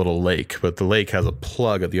 and there's a little lake, but the lake has a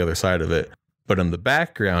plug at the other side of it. But in the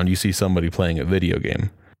background, you see somebody playing a video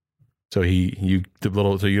game. So you don't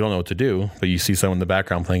know what to do, but you see someone in the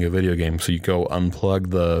background playing a video game. So you go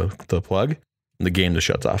unplug the plug, and the game just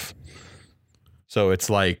shuts off. So it's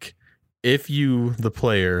like if you, the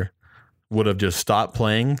player, would have just stopped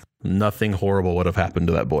playing, nothing horrible would have happened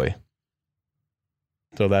to that boy.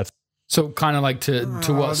 So So kind of like to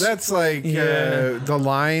what? That's like the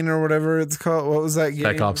line or whatever it's called. What was that game?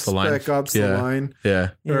 Spec Ops the Line. Spec Ops the Line. Yeah.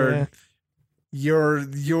 Or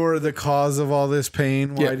you're the cause of all this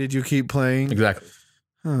pain. Why did you keep playing? Exactly.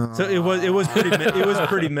 So it was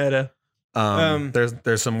pretty meta.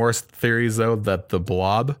 There's some worse theories though that the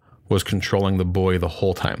blob was controlling the boy the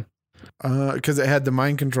whole time. Because it had the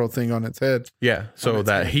mind control thing on its head. Yeah, so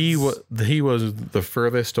that he was the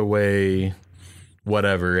furthest away,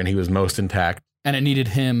 whatever, and he was most intact. And it needed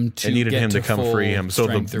him to come free him. So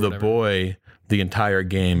the boy, the entire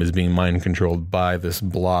game is being mind controlled by this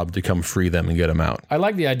blob to come free them and get him out. I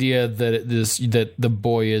like the idea that the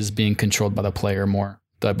boy is being controlled by the player more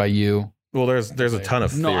than by you. Well, there's a ton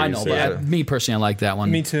of theories. No, I know, but me personally, I like that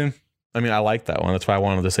one. Me too. I mean, I like that one. That's why I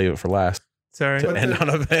wanted to save it for last. Sorry. To end on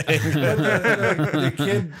a bang. The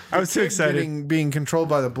kid, I was too excited. Being controlled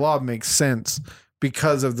by the blob makes sense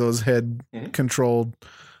because of those head controlled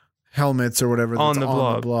helmets or whatever on the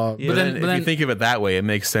blob. Yeah. But then if you think of it that way, it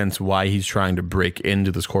makes sense why he's trying to break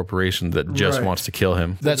into this corporation that just wants to kill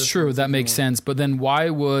him. That's true. That makes sense. But then why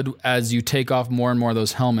would, as you take off more and more of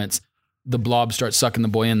those helmets, the blob starts sucking the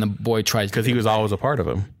boy in? The boy tries because he was always a part of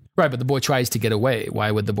him. Right, but the boy tries to get away.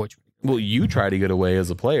 Why would the boy? Well, you try to get away as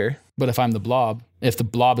a player. But if I'm the blob, if the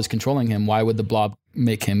blob is controlling him, why would the blob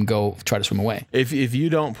make him go try to swim away? If you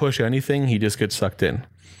don't push anything, he just gets sucked in.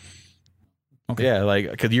 Okay. Yeah, like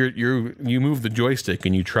because you move the joystick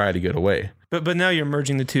and you try to get away. But now you're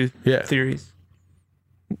merging the two theories.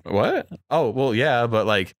 What? Oh well, yeah, but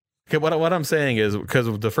like what I'm saying is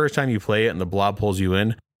because the first time you play it and the blob pulls you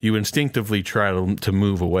in, you instinctively try to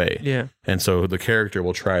move away. Yeah. And so the character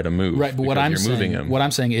will try to move. Right, but what I'm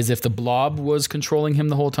saying is if the blob was controlling him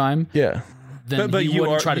the whole time, then but he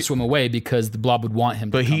wouldn't try to swim away because the blob would want him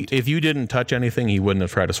but to if you didn't touch anything, he wouldn't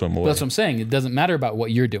have tried to swim away. That's what I'm saying. It doesn't matter about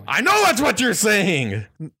what you're doing. I know that's what you're saying.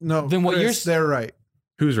 No. Then what Chris, they're right.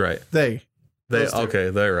 Who's right? They okay,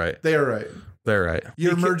 they're right. They are right. They're right.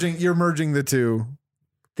 You're merging the two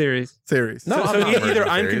theories. No, so either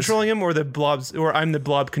I'm controlling him or I'm the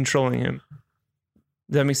blob controlling him.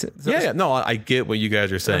 Does that make sense? Yeah. No, I get what you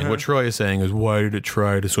guys are saying. What Troy is saying is, why did it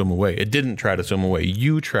try to swim away? It didn't try to swim away.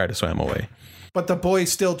 You tried to swim away. But the boy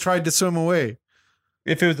still tried to swim away.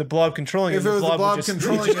 If it was the blob controlling him, the blob would just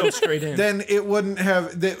go straight in. Then it wouldn't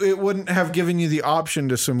have given you the option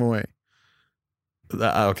to swim away.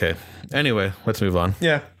 Okay. Anyway, let's move on.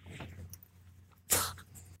 Yeah.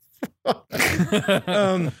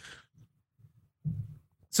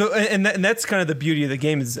 So and that's kind of the beauty of the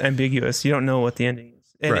game is ambiguous. You don't know what the ending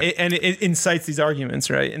is, and it incites these arguments,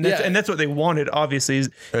 right? And that's what they wanted. Obviously,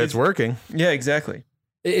 it's working. Yeah, exactly.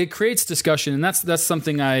 It creates discussion, and that's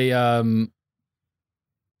something I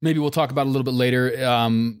maybe we'll talk about a little bit later.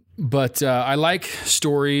 But I like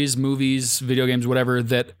stories, movies, video games, whatever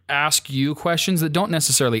that ask you questions that don't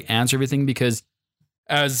necessarily answer everything because.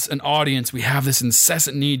 As an audience, we have this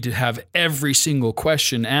incessant need to have every single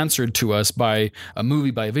question answered to us by a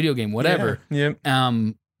movie, by a video game, whatever. Yeah.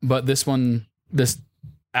 But this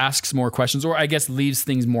asks more questions, or I guess leaves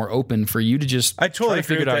things more open for you to just try to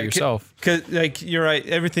figure it out yourself. Because, like, you're right.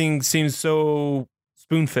 Everything seems so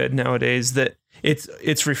spoon-fed nowadays that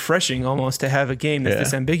it's refreshing almost to have a game that's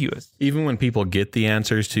this ambiguous. Even when people get the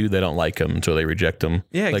answers too, they don't like them, so they reject them.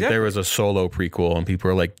 Yeah, like there was a Solo prequel, and people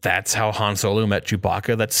are like, "That's how Han Solo met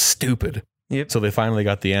Chewbacca. That's stupid." Yep. So they finally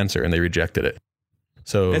got the answer, and they rejected it.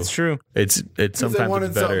 So it's true. It's sometimes they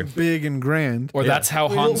wanted better, big and grand, or that's how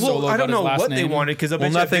Han Solo. I don't know got his last what name. they wanted because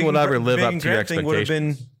nothing will ever live up to your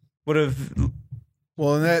expectations.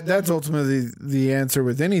 Well, and that's ultimately the answer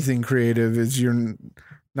with anything creative is you're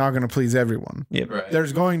not going to please everyone. Yeah, right.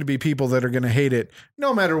 There's going to be people that are going to hate it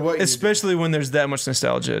no matter what. Especially when there's that much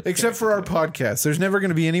nostalgia. Except for our podcast. There's never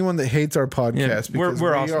going to be anyone that hates our podcast because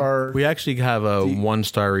we're awesome. We actually have a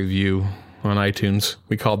 1-star review on iTunes.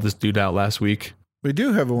 We called this dude out last week. We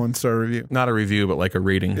do have a 1-star review. Not a review, but like a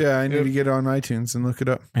rating. Yeah, I need to get on iTunes and look it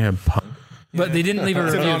up. Yeah, but they didn't leave a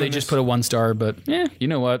review. They just put a 1-star, but you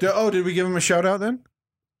know what? Did we give him a shout out then?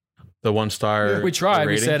 The 1-star. We tried.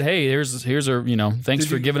 Rating? We said, "Hey, here's a thanks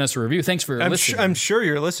for giving us a review. Thanks for listening." I'm sure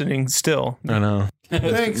you're listening still. I know.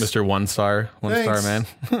 Thanks, Mr. 1-star, 1-star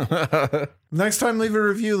man. Next time, leave a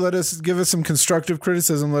review. Give us some constructive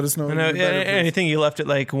criticism. Let us know. Anything you left it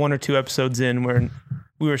like 1 or 2 episodes in where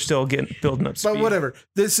we were still building up speed. But whatever.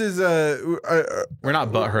 This is we're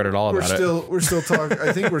not butthurt at all about it. We're still talking.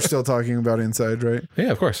 I think we're still talking about Inside, right? Yeah,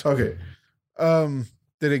 of course. Okay.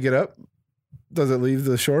 Did it get up? Does it leave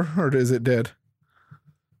the shore or is it dead?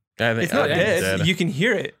 It's not dead. You can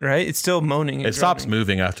hear it, right? It's still moaning. It stops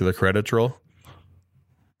moving after the credits roll.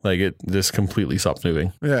 Like it just completely stops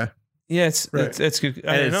moving. Yeah. Yeah, it's good.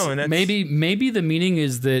 I don't know. And maybe the meaning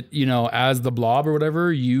is that, as the blob or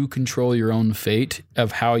whatever, you control your own fate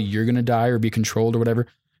of how you're going to die or be controlled or whatever.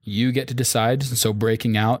 You get to decide. So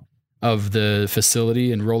breaking out of the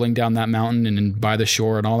facility and rolling down that mountain and by the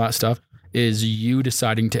shore and all that stuff is you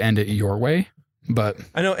deciding to end it your way. But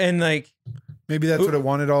I know, and like maybe that's what it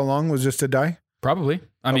wanted all along, was just to die. Probably.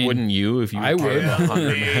 I mean, wouldn't you if you? I would.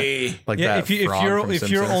 Like yeah, that. If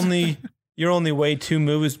your only way to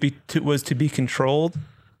move was to be controlled,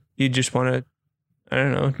 you just want to, I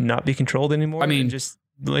don't know, not be controlled anymore. I mean, and just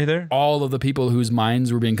lay there. All of the people whose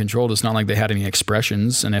minds were being controlled, it's not like they had any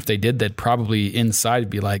expressions, and if they did, they'd probably inside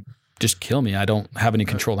be like, "Just kill me. I don't have any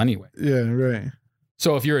control anyway." Yeah, right.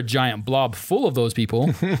 So if you're a giant blob full of those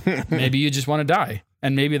people, maybe you just want to die,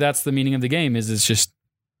 and maybe that's the meaning of the game. Is it's just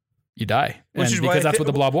you die, because that's what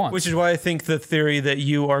the blob wants. Which is why I think the theory that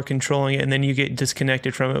you are controlling it and then you get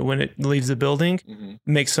disconnected from it when it leaves the building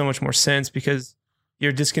makes so much more sense, because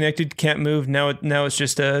you're disconnected, can't move. Now it's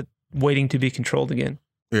just waiting to be controlled again.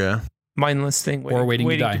 Yeah, mindless thing, waiting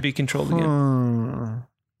to die. To be controlled again.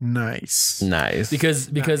 Nice.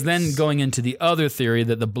 Because then going into the other theory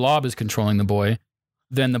that the blob is controlling the boy,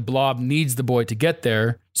 then the blob needs the boy to get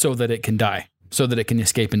there so that it can die, so that it can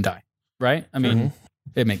escape and die. Right? I mean.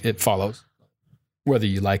 It follows, whether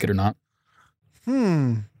you like it or not.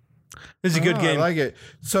 It's a good game. I like it.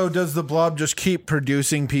 So does the blob just keep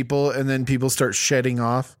producing people, and then people start shedding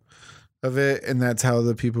off of it, and that's how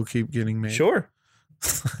the people keep getting made? Sure.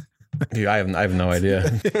 Dude, I have no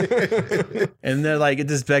idea. And then it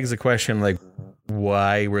just begs the question,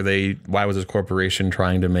 why was this corporation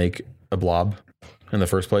trying to make a blob in the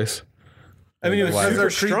first place? I mean, it was super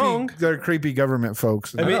strong. They're creepy government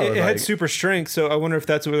folks. I mean, it had super strength, so I wonder if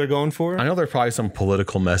that's what they're going for. I know there's probably some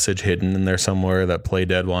political message hidden in there somewhere that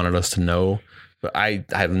Playdead wanted us to know, but I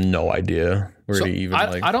have no idea where to even.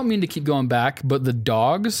 I don't mean to keep going back, but the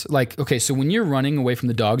dogs, so when you're running away from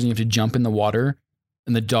the dogs and you have to jump in the water,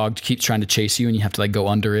 and the dog keeps trying to chase you, and you have to go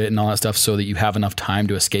under it and all that stuff so that you have enough time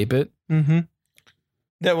to escape it. Mm-hmm.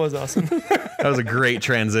 That was awesome. That was a great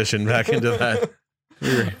transition back into that.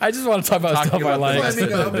 I just want to talk about stuff I like.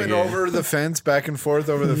 Climbing up and over the fence, back and forth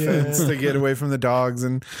over the fence to get away from the dogs,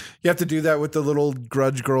 and you have to do that with the little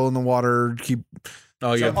grudge girl in the water. It's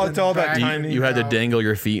all about timing. You had to dangle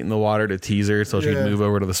your feet in the water to tease her so she'd move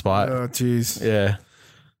over to the spot. Oh, jeez. Yeah.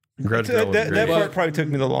 Grudge girl was great. That part probably took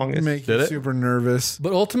me the longest. Make you super nervous.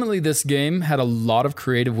 But ultimately, this game had a lot of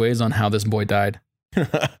creative ways on how this boy died.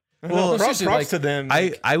 Well, props to them.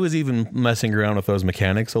 I was even messing around with those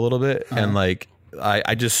mechanics a little bit, and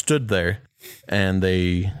I just stood there, and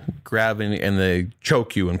they grab and they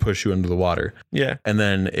choke you and push you into the water. Yeah. And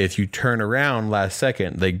then if you turn around last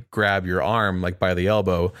second, they grab your arm by the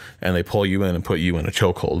elbow, and they pull you in and put you in a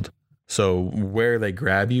chokehold. So where they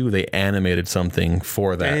grab you, they animated something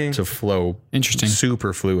for that to flow. Interesting.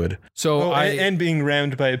 Super fluid. So and being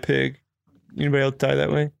rammed by a pig. Anybody else die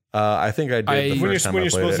that way? I think I did the first time I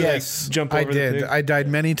played it. Jump over I did. the pig. I died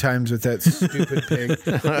many times with that stupid pig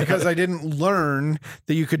because I didn't learn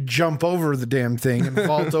that you could jump over the damn thing and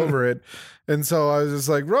vault over it. And so I was just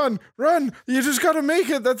like, run. You just got to make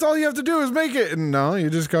it. That's all you have to do is make it. And no, you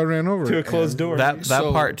just got ran over to a closed door. That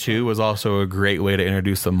part too was also a great way to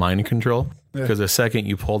introduce the mind control, because the second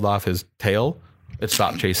you pulled off his tail, it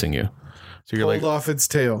stopped chasing you. So you're pulled off its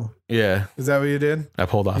tail. Yeah. Is that what you did? I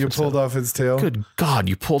pulled off its tail. You pulled off its tail? Good God,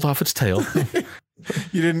 you pulled off its tail.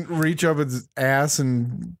 You didn't reach up its ass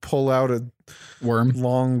and pull out a worm,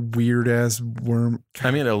 long, weird ass worm.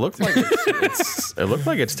 I mean, it looked like it looked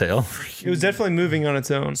like its tail. It was definitely moving on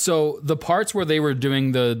its own. So the parts where they were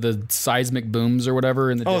doing the seismic booms or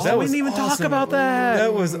whatever in the we didn't even talk about that.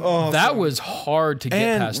 That was awesome. That was hard to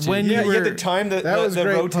get past. When you had the time the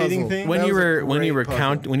rotating thing. When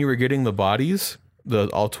you were getting the bodies,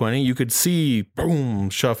 all 20, you could see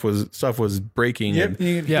boom, stuff was breaking. Yep, but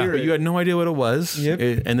you had no idea what it was.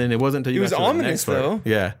 Yep. And then it wasn't until you got to ominous the next part. though.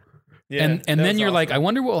 Yeah. And then you're awesome. Like, I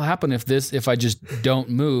wonder what will happen if I just don't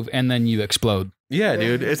move, and then you explode. Yeah,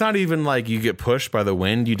 dude. It's not even like you get pushed by the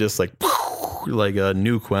wind. You just like a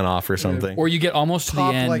nuke went off or something. Or you get almost to the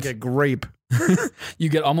end. Like a grape. You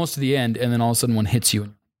get almost to the end, and then all of a sudden one hits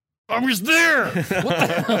you. I was there. What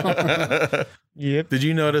the hell? Yep. Did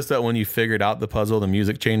you notice that when you figured out the puzzle, the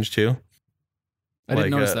music changed too? I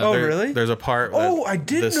didn't notice that. Oh, really? There's a part. I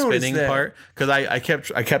did notice the spinning that part, because I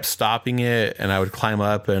kept stopping it, and I would climb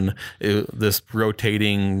up, and this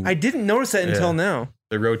rotating. I didn't notice that until now.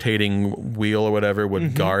 The rotating wheel or whatever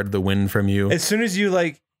would guard the wind from you. As soon as you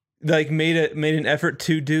like made an effort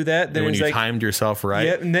to do that, then when you like, timed yourself right,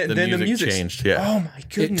 yeah, and then the music changed. Yeah. Oh my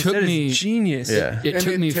goodness, that is genius. Yeah.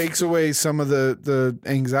 It takes away some of the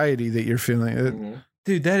anxiety that you're feeling.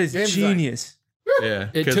 Dude, that is genius. Yeah.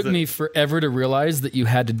 It took me forever to realize that you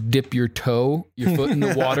had to dip your foot in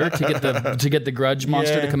the water to get the grudge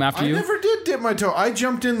monster to come after you. I never did dip my toe. I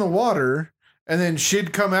jumped in the water. And then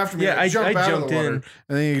she'd come after me. Yeah, I jump out jumped of the water, in,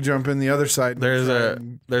 and then you jump in the other side. There's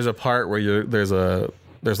a part where there's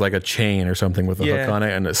like a chain or something with a hook on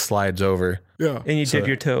it, and it slides over. Yeah, and you dip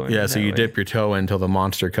your toe in. Yeah, so you dip your toe in until the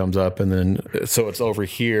monster comes up, and then so it's over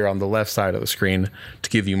here on the left side of the screen to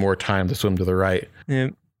give you more time to swim to the right. Yeah,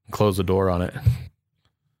 close the door on it.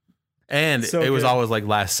 And it was always like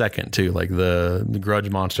last second too. Like the grudge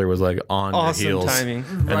monster was like on the heels, timing,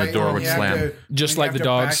 and the door would slam, just like the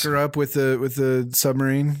dogs. Back her up with the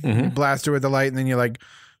submarine, blast her with the light, and then you're like,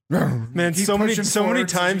 man, so many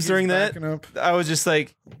times during that, I was just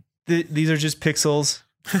like, these are just pixels.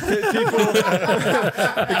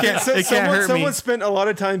 Someone spent a lot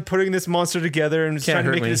of time putting this monster together and trying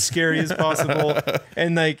to make it as scary as possible,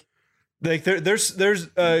 and like there's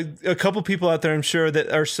a couple people out there, I'm sure,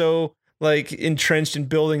 that are so like entrenched in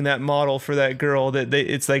building that model for that girl that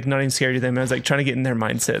it's like not even scary to them. I was like trying to get in their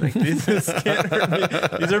mindset. Like, this can't hurt me.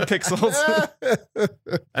 These are pixels.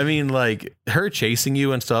 I mean, like her chasing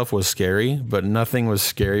you and stuff was scary, but nothing was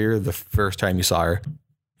scarier the first time you saw her.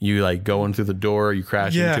 You like going through the door, you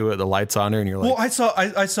crash into it, the lights on her, and you're like, well, I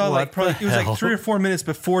saw like probably it was like 3 or 4 minutes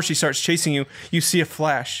before she starts chasing you. You see a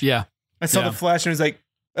flash. Yeah, I saw the flash, and it was like,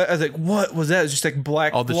 I was like, what was that? It was just like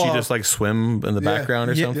black. Oh, did she just like swim in the background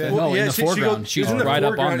or something? Yeah. No, in the foreground. She's right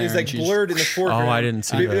up on there. It's like blurred in the foreground. Oh, I didn't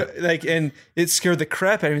see that. Like, and it scared the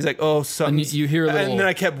crap out of me. He's like, oh, something. And you hear a little. And then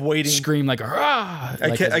I kept waiting. Scream like, ah!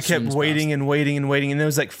 I kept waiting and waiting and waiting, and it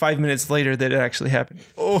was like 5 minutes later that it actually happened.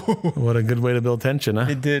 Oh, what a good way to build tension, huh?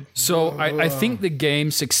 It did. So I think the game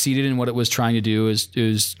succeeded in what it was trying to do.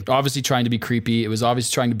 Is obviously trying to be creepy. It was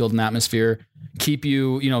obviously trying to build an atmosphere. Keep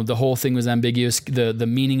you know, the whole thing was ambiguous. The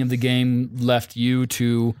meaning of the game left you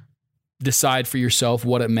to decide for yourself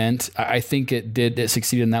what it meant. I think it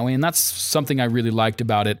succeeded in that way. And that's something I really liked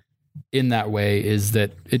about it in that way, is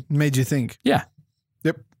that it made you think. Yeah.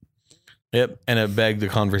 Yep. And it begged the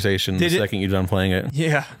conversation second you're done playing it.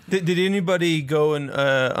 Yeah. Did anybody go and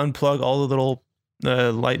unplug all the little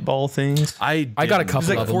light ball things? I got a couple.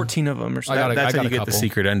 There's like 14 of them or something. That's how you get the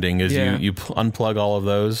secret ending. Is you unplug all of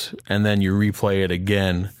those and then you replay it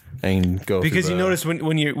again and go. Because you notice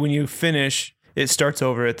when you finish, it starts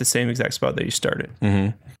over at the same exact spot that you started.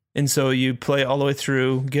 Mm-hmm. And so you play all the way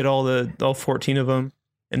through, get all 14 of them,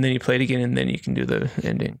 and then you play it again, and then you can do the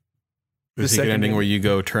ending. The secret ending where you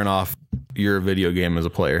go turn off your video game as a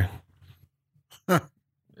player.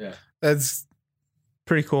 Yeah, that's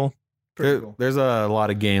pretty cool. There's a lot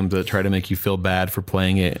of games that try to make you feel bad for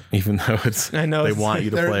playing it, even though they want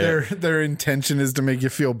you to play it. Their intention is to make you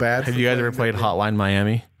feel bad. Have you guys ever played Hotline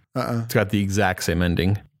Miami? It's got the exact same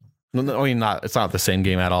ending. No, I mean, it's not the same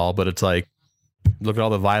game at all, but it's like, look at all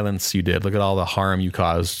the violence you did. Look at all the harm you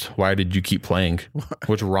caused. Why did you keep playing?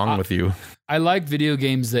 What's wrong with you? I like video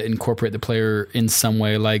games that incorporate the player in some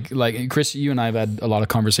way. Like Chris, you and I have had a lot of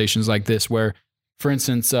conversations like this where, for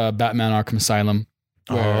instance, Batman Arkham Asylum,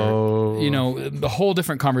 where, you know, a whole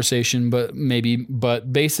different conversation, but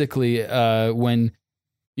basically when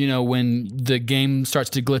the game starts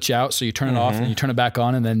to glitch out, so you turn it off and you turn it back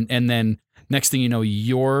on, and then next thing you know,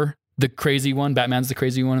 you're the crazy one, Batman's the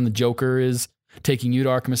crazy one, and the Joker is taking you to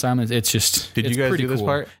Arkham Asylum. It's just, did you guys do this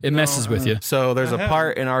part? It messes with you. So there's a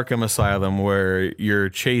part in Arkham Asylum where you're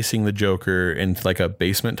chasing the Joker in like a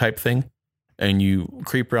basement type thing, and you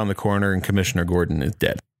creep around the corner and Commissioner Gordon is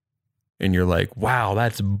dead. And you're like, wow,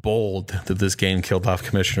 that's bold that this game killed off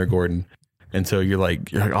Commissioner Gordon. And so you're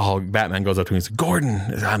like, oh, Batman goes up to him and says, Gordon,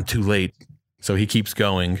 I'm too late. So he keeps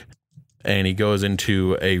going, and he goes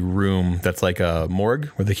into a room that's like a morgue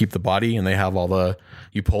where they keep the body, and they have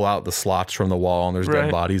you pull out the slots from the wall, and there's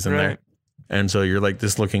dead bodies in there. And so you're like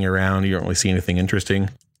just looking around, you don't really see anything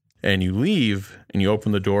interesting. And you leave, and you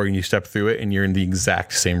open the door, and you step through it, and you're in the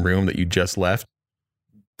exact same room that you just left.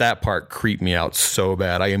 That part creeped me out so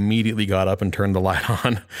bad. I immediately got up and turned the light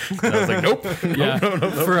on. And I was like, nope. No.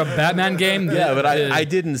 For a Batman game? Yeah, but I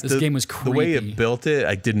didn't. This game was creepy. The way it built it,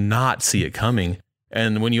 I did not see it coming.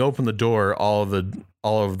 And when you open the door, all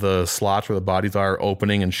of the slots where the bodies are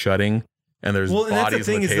opening and shutting, and there's bodies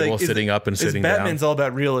on the table sitting up and sitting down. Batman's all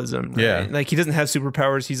about realism. Right? Yeah, like he doesn't have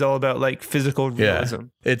superpowers. He's all about like physical realism.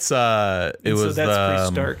 It's it was that's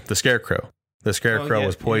pretty stark. The Scarecrow. The Scarecrow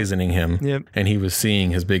was poisoning him, and he was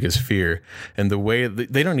seeing his biggest fear. And the way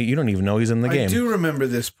you don't even know he's in the game. I do remember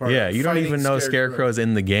this part. Yeah, you don't even know Scarecrow's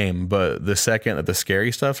in the game, but the second that the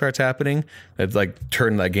scary stuff starts happening, it's like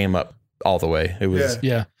turned that game up all the way. It was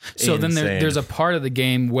So then there's a part of the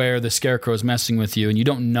game where the Scarecrow is messing with you, and you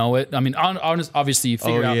don't know it. I mean, obviously you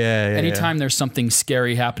figure out anytime there's something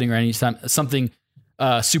scary happening or anytime something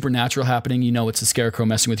supernatural happening, you know it's a Scarecrow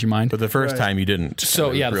messing with your mind. But the first time you didn't.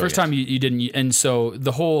 So the first time you didn't. And so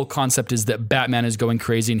the whole concept is that Batman is going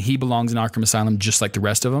crazy and he belongs in Arkham Asylum just like the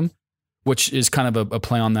rest of them, which is kind of a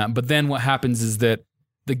play on that. But then what happens is that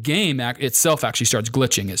the game itself actually starts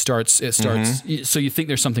glitching. It starts. So you think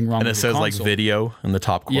there's something wrong with the console. And it says like video in the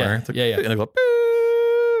top corner. Yeah. And it goes,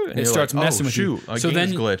 and it starts like, messing with you.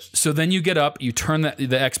 So then you get up, you turn the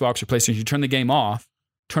Xbox or PlayStation, you turn the game off,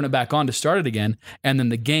 turn it back on to start it again, and then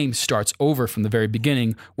the game starts over from the very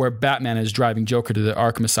beginning where Batman is driving Joker to the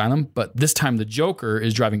Arkham Asylum, but this time the Joker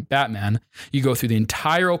is driving Batman. You go through the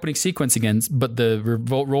entire opening sequence again, but the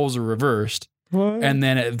roles are reversed. What? And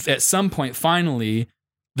then at some point, finally,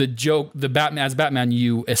 as Batman,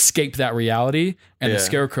 you escape that reality, and the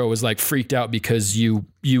Scarecrow is like freaked out because you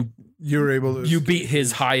were able to beat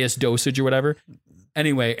his highest dosage or whatever.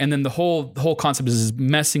 Anyway, and then the whole concept is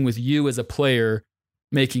messing with you as a player,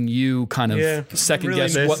 making you kind of second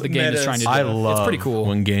guess what the game is trying to do. I love it's pretty cool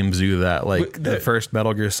when games do that. Like the first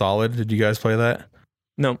Metal Gear Solid. Did you guys play that?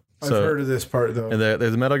 No. I've heard of this part though. And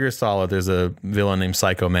there's Metal Gear Solid. There's a villain named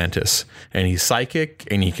Psycho Mantis, and he's psychic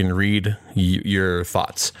and he can read your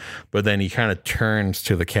thoughts. But then he kind of turns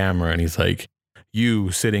to the camera and he's like,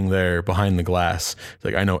 "You sitting there behind the glass. He's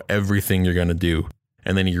like, I know everything you're gonna do."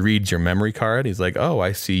 And then he reads your memory card. He's like, "Oh,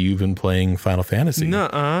 I see you've been playing Final Fantasy.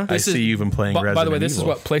 I see you've been playing Resident Evil." By the way, this is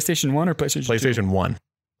what, PlayStation 1 or PlayStation 2? PlayStation 1.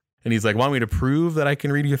 And he's like, "Want me to prove that I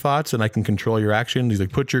can read your thoughts and I can control your actions?" He's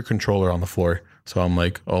like, "Put your controller on the floor." So I'm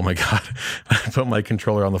like, "Oh my God." I put my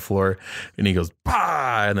controller on the floor and he goes,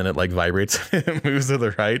 "Bah!" And then it like vibrates. It moves to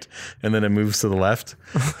the right and then it moves to the left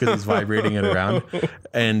because he's vibrating it around.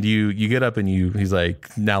 And you get up and he's like,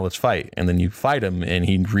 "Now let's fight." And then you fight him and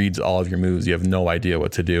he reads all of your moves. You have no idea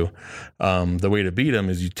what to do. The way to beat him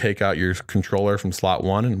is you take out your controller from slot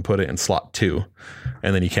 1 and put it in slot 2.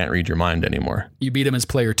 And then you can't read your mind anymore. You beat him as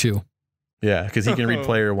player 2. Yeah, because he can read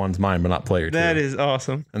player 1's mind, but not player 2. That is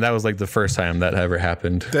awesome. And that was like the first time that ever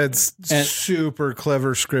happened. That's super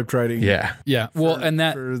clever script writing. Yeah. Yeah. Well,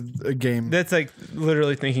 for a game. That's like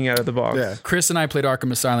literally thinking out of the box. Yeah. Chris and I played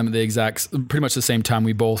Arkham Asylum at pretty much the same time.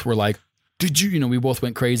 We both were like, we both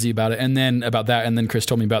went crazy about it. And then about that. And then Chris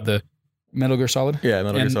told me about the Metal Gear Solid. Yeah,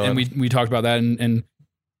 Metal Gear Solid. And we talked about that. And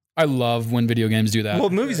I love when video games do that. Well,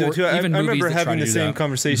 movies do too. I remember having the same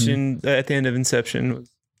conversation at the end of Inception.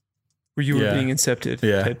 Where you were being incepted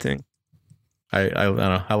type thing. I don't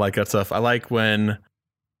know. I like that stuff. I like when,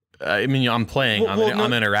 I'm playing,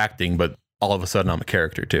 I'm interacting, but all of a sudden I'm a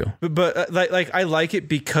character too. But like I like it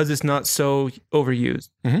because it's not so overused.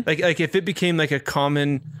 Mm-hmm. Like if it became like a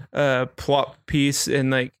common plot piece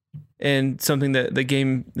and something that the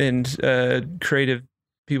game and creative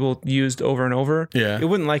people used over and over, it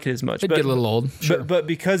wouldn't like it as much. It'd get a little old. Sure. But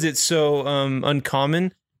because it's so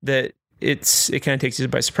uncommon that it kind of takes you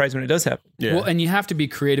by surprise when it does happen. Yeah. Well, and you have to be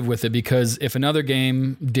creative with it because if another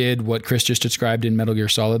game did what Chris just described in Metal Gear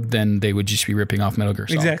Solid, then they would just be ripping off Metal Gear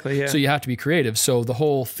Solid. Exactly, yeah. So you have to be creative. So the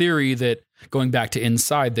whole theory that going back to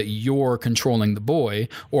Inside that you're controlling the boy,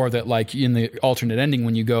 or that like in the alternate ending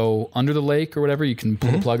when you go under the lake or whatever, you can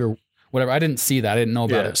pull the plug or whatever. I didn't see that. I didn't know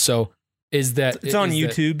about it. So is that... It's on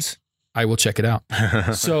YouTube's. I will check it out.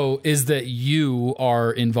 So is that you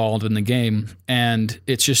are involved in the game and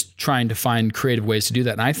it's just trying to find creative ways to do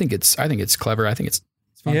that. And I think it's clever. I think it's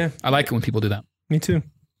fun. Yeah. I like it when people do that. Me too.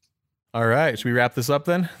 All right. Should we wrap this up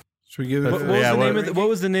then? Should we give it? What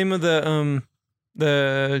was the name of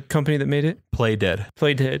the company that made it? Playdead.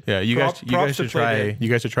 Playdead. Yeah. You guys should try. You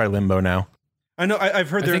guys should try Limbo now. I know. I've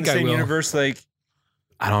heard they're in the same universe. Like,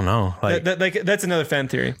 I don't know. Like that's another fan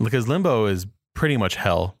theory. Because Limbo is pretty much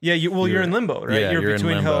hell. Yeah, you're in limbo, right? Yeah, you're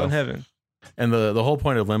between hell and heaven. And the whole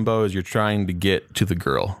point of Limbo is you're trying to get to the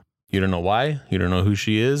girl. You don't know why, you don't know who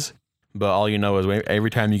she is, but all you know is every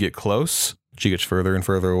time you get close, she gets further and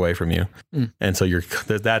further away from you. And so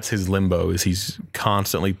that's his limbo, is he's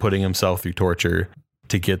constantly putting himself through torture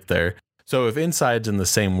to get there. So if Inside's in the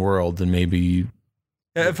same world, then maybe...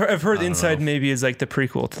 I've heard Inside maybe is like the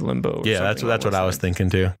prequel to Limbo. Yeah, that's what I was thinking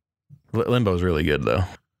too. Limbo's really good though.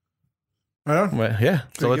 I don't. Well, yeah.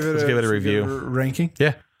 So let's give it a review. Ranking.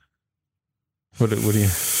 Yeah. What do you?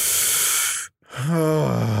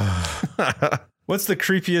 What's the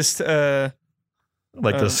creepiest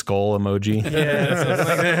Like the skull emoji.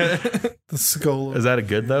 Yeah, the skull. Is that a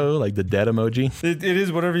good though? Like the dead emoji? It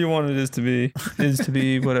is whatever you want it is to be. Is to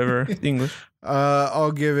be whatever English.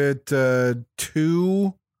 I'll give it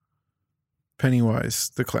 2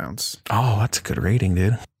 Pennywise the Clowns. Oh, that's a good rating,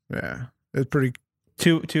 dude. Yeah, it's pretty.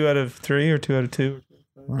 2 out of 3 or 2 out of 2?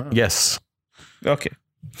 Wow. Yes. Okay.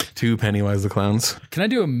 2 Pennywise the Clowns. Can I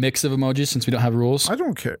do a mix of emojis since we don't have rules? I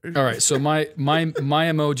don't care. All right, so my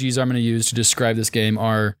emojis I'm going to use to describe this game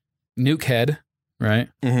are nuke head, right?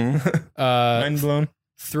 Mm-hmm. Mind blown.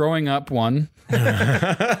 Throwing up one, and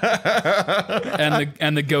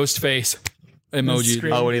the ghost face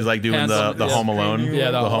emoji. Oh, when he's like doing the Home Alone,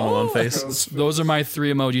 yeah, the Home Alone face. Those are my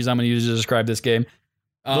 3 emojis I'm going to use to describe this game.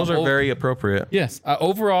 Those are very appropriate. Yes.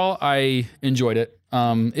 Overall, I enjoyed it.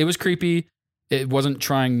 It was creepy. It wasn't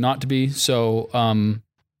trying not to be, so I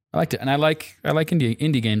liked it, and I like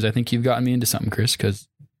indie games. I think you've gotten me into something, Chris. Because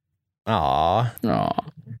Aw.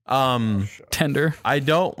 Tender. I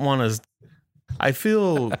don't want to. I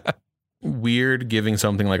feel weird giving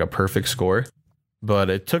something like a perfect score, but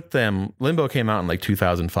it took them. Limbo came out in like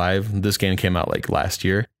 2005. This game came out like last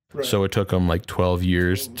year, right. So it took them like 12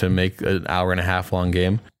 years to make an hour and a half long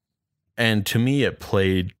game, and to me, it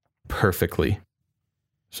played perfectly.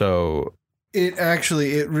 So.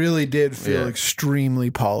 It really did feel extremely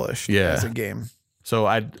polished as a game. So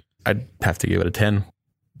I'd have to give it a 10.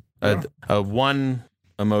 A 1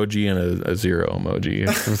 emoji and a 0 emoji.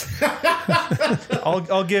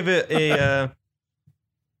 I'll give it a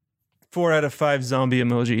 4 out of 5 zombie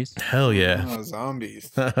emojis. Hell yeah. Oh,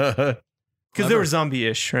 zombies. Because they were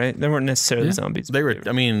zombie-ish, right? They weren't necessarily zombies. They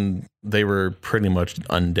were pretty much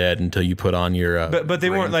undead until you put on your but they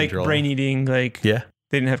weren't like brain eating, like they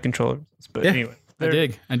didn't have controllers. But anyway. I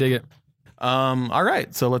dig it. All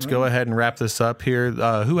right, so let's go ahead and wrap this up here.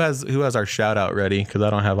 Who has our shout out ready? Because I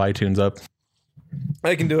don't have iTunes up.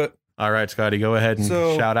 I can do it. All right, Scotty, go ahead and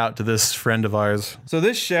shout out to this friend of ours. So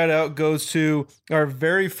this shout out goes to our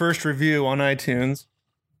very first review on iTunes.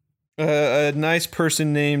 A nice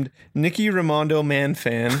person named Nicky Raimondo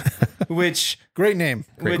Manfan, which great name.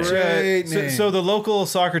 So the local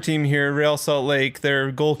soccer team here, Real Salt Lake,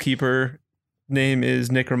 their goalkeeper name is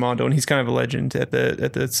Nick Raimondo, and he's kind of a legend at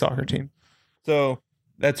the soccer team. So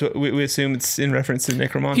that's what we assume it's in reference to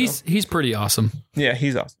Nick Raimondo. He's pretty awesome. Yeah,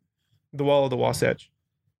 he's awesome. The Wall of the Wasatch.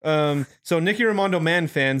 So Nicky Raimondo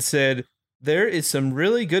Manfan said, there is some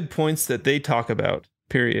really good points that they talk about,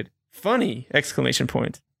 period. Funny! !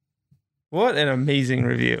 What an amazing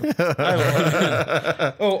review. I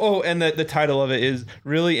love it. And the title of it is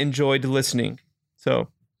Really Enjoyed Listening. So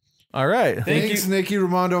all right. Thanks, Nicky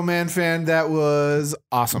Raimondo Manfan. That was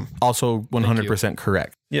awesome. Also 100%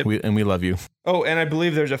 correct. Yep. We love you. Oh, and I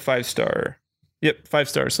believe there's a 5-star. Yep,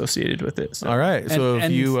 5-star associated with it. So. All right. So if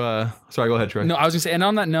you sorry, go ahead, Troy. No, I was gonna say, and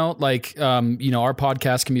on that note, like our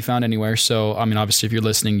podcast can be found anywhere. So I mean, obviously if you're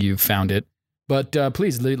listening, you've found it. But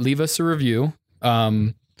please leave us a review.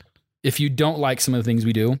 If you don't like some of the things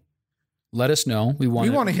we do, let us know. We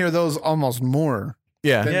want to hear those almost more.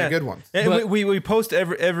 Than the good ones. And we post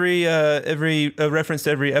every reference to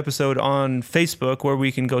every episode on Facebook where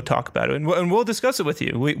we can go talk about it, and we'll discuss it with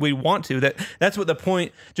you. We want to. That's what the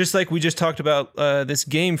point. Just like we just talked about this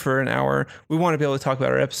game for an hour, we want to be able to talk about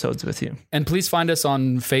our episodes with you. And please find us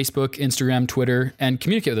on Facebook, Instagram, Twitter, and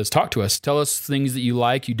communicate with us. Talk to us. Tell us things that you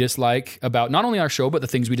like, you dislike about not only our show but the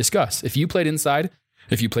things we discuss. If you played Inside,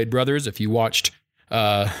 if you played Brothers, if you watched.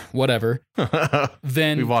 Whatever.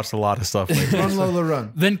 Then we watched a lot of stuff. Run Lola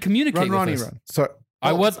Run. Then communicate Run with Ronnie us. Run. Sorry.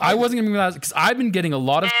 I wasn't gonna be that because I've been getting a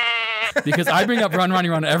lot of because I bring up Run Ronnie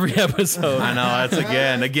Run every episode. I know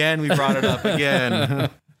that's again we brought it up again.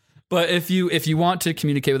 But if you want to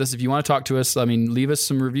communicate with us, if you want to talk to us, I mean, leave us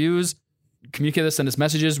some reviews, communicate with us, send us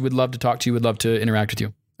messages. We'd love to talk to you. We'd love to interact with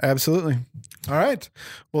you. Absolutely. All right.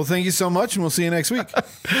 Well, thank you so much, and we'll see you next week.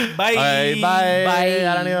 Bye. Bye. Bye.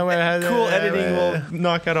 I don't know where cool editing will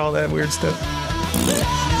knock out all that weird stuff.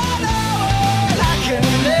 I can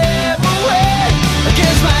never win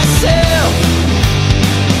against myself.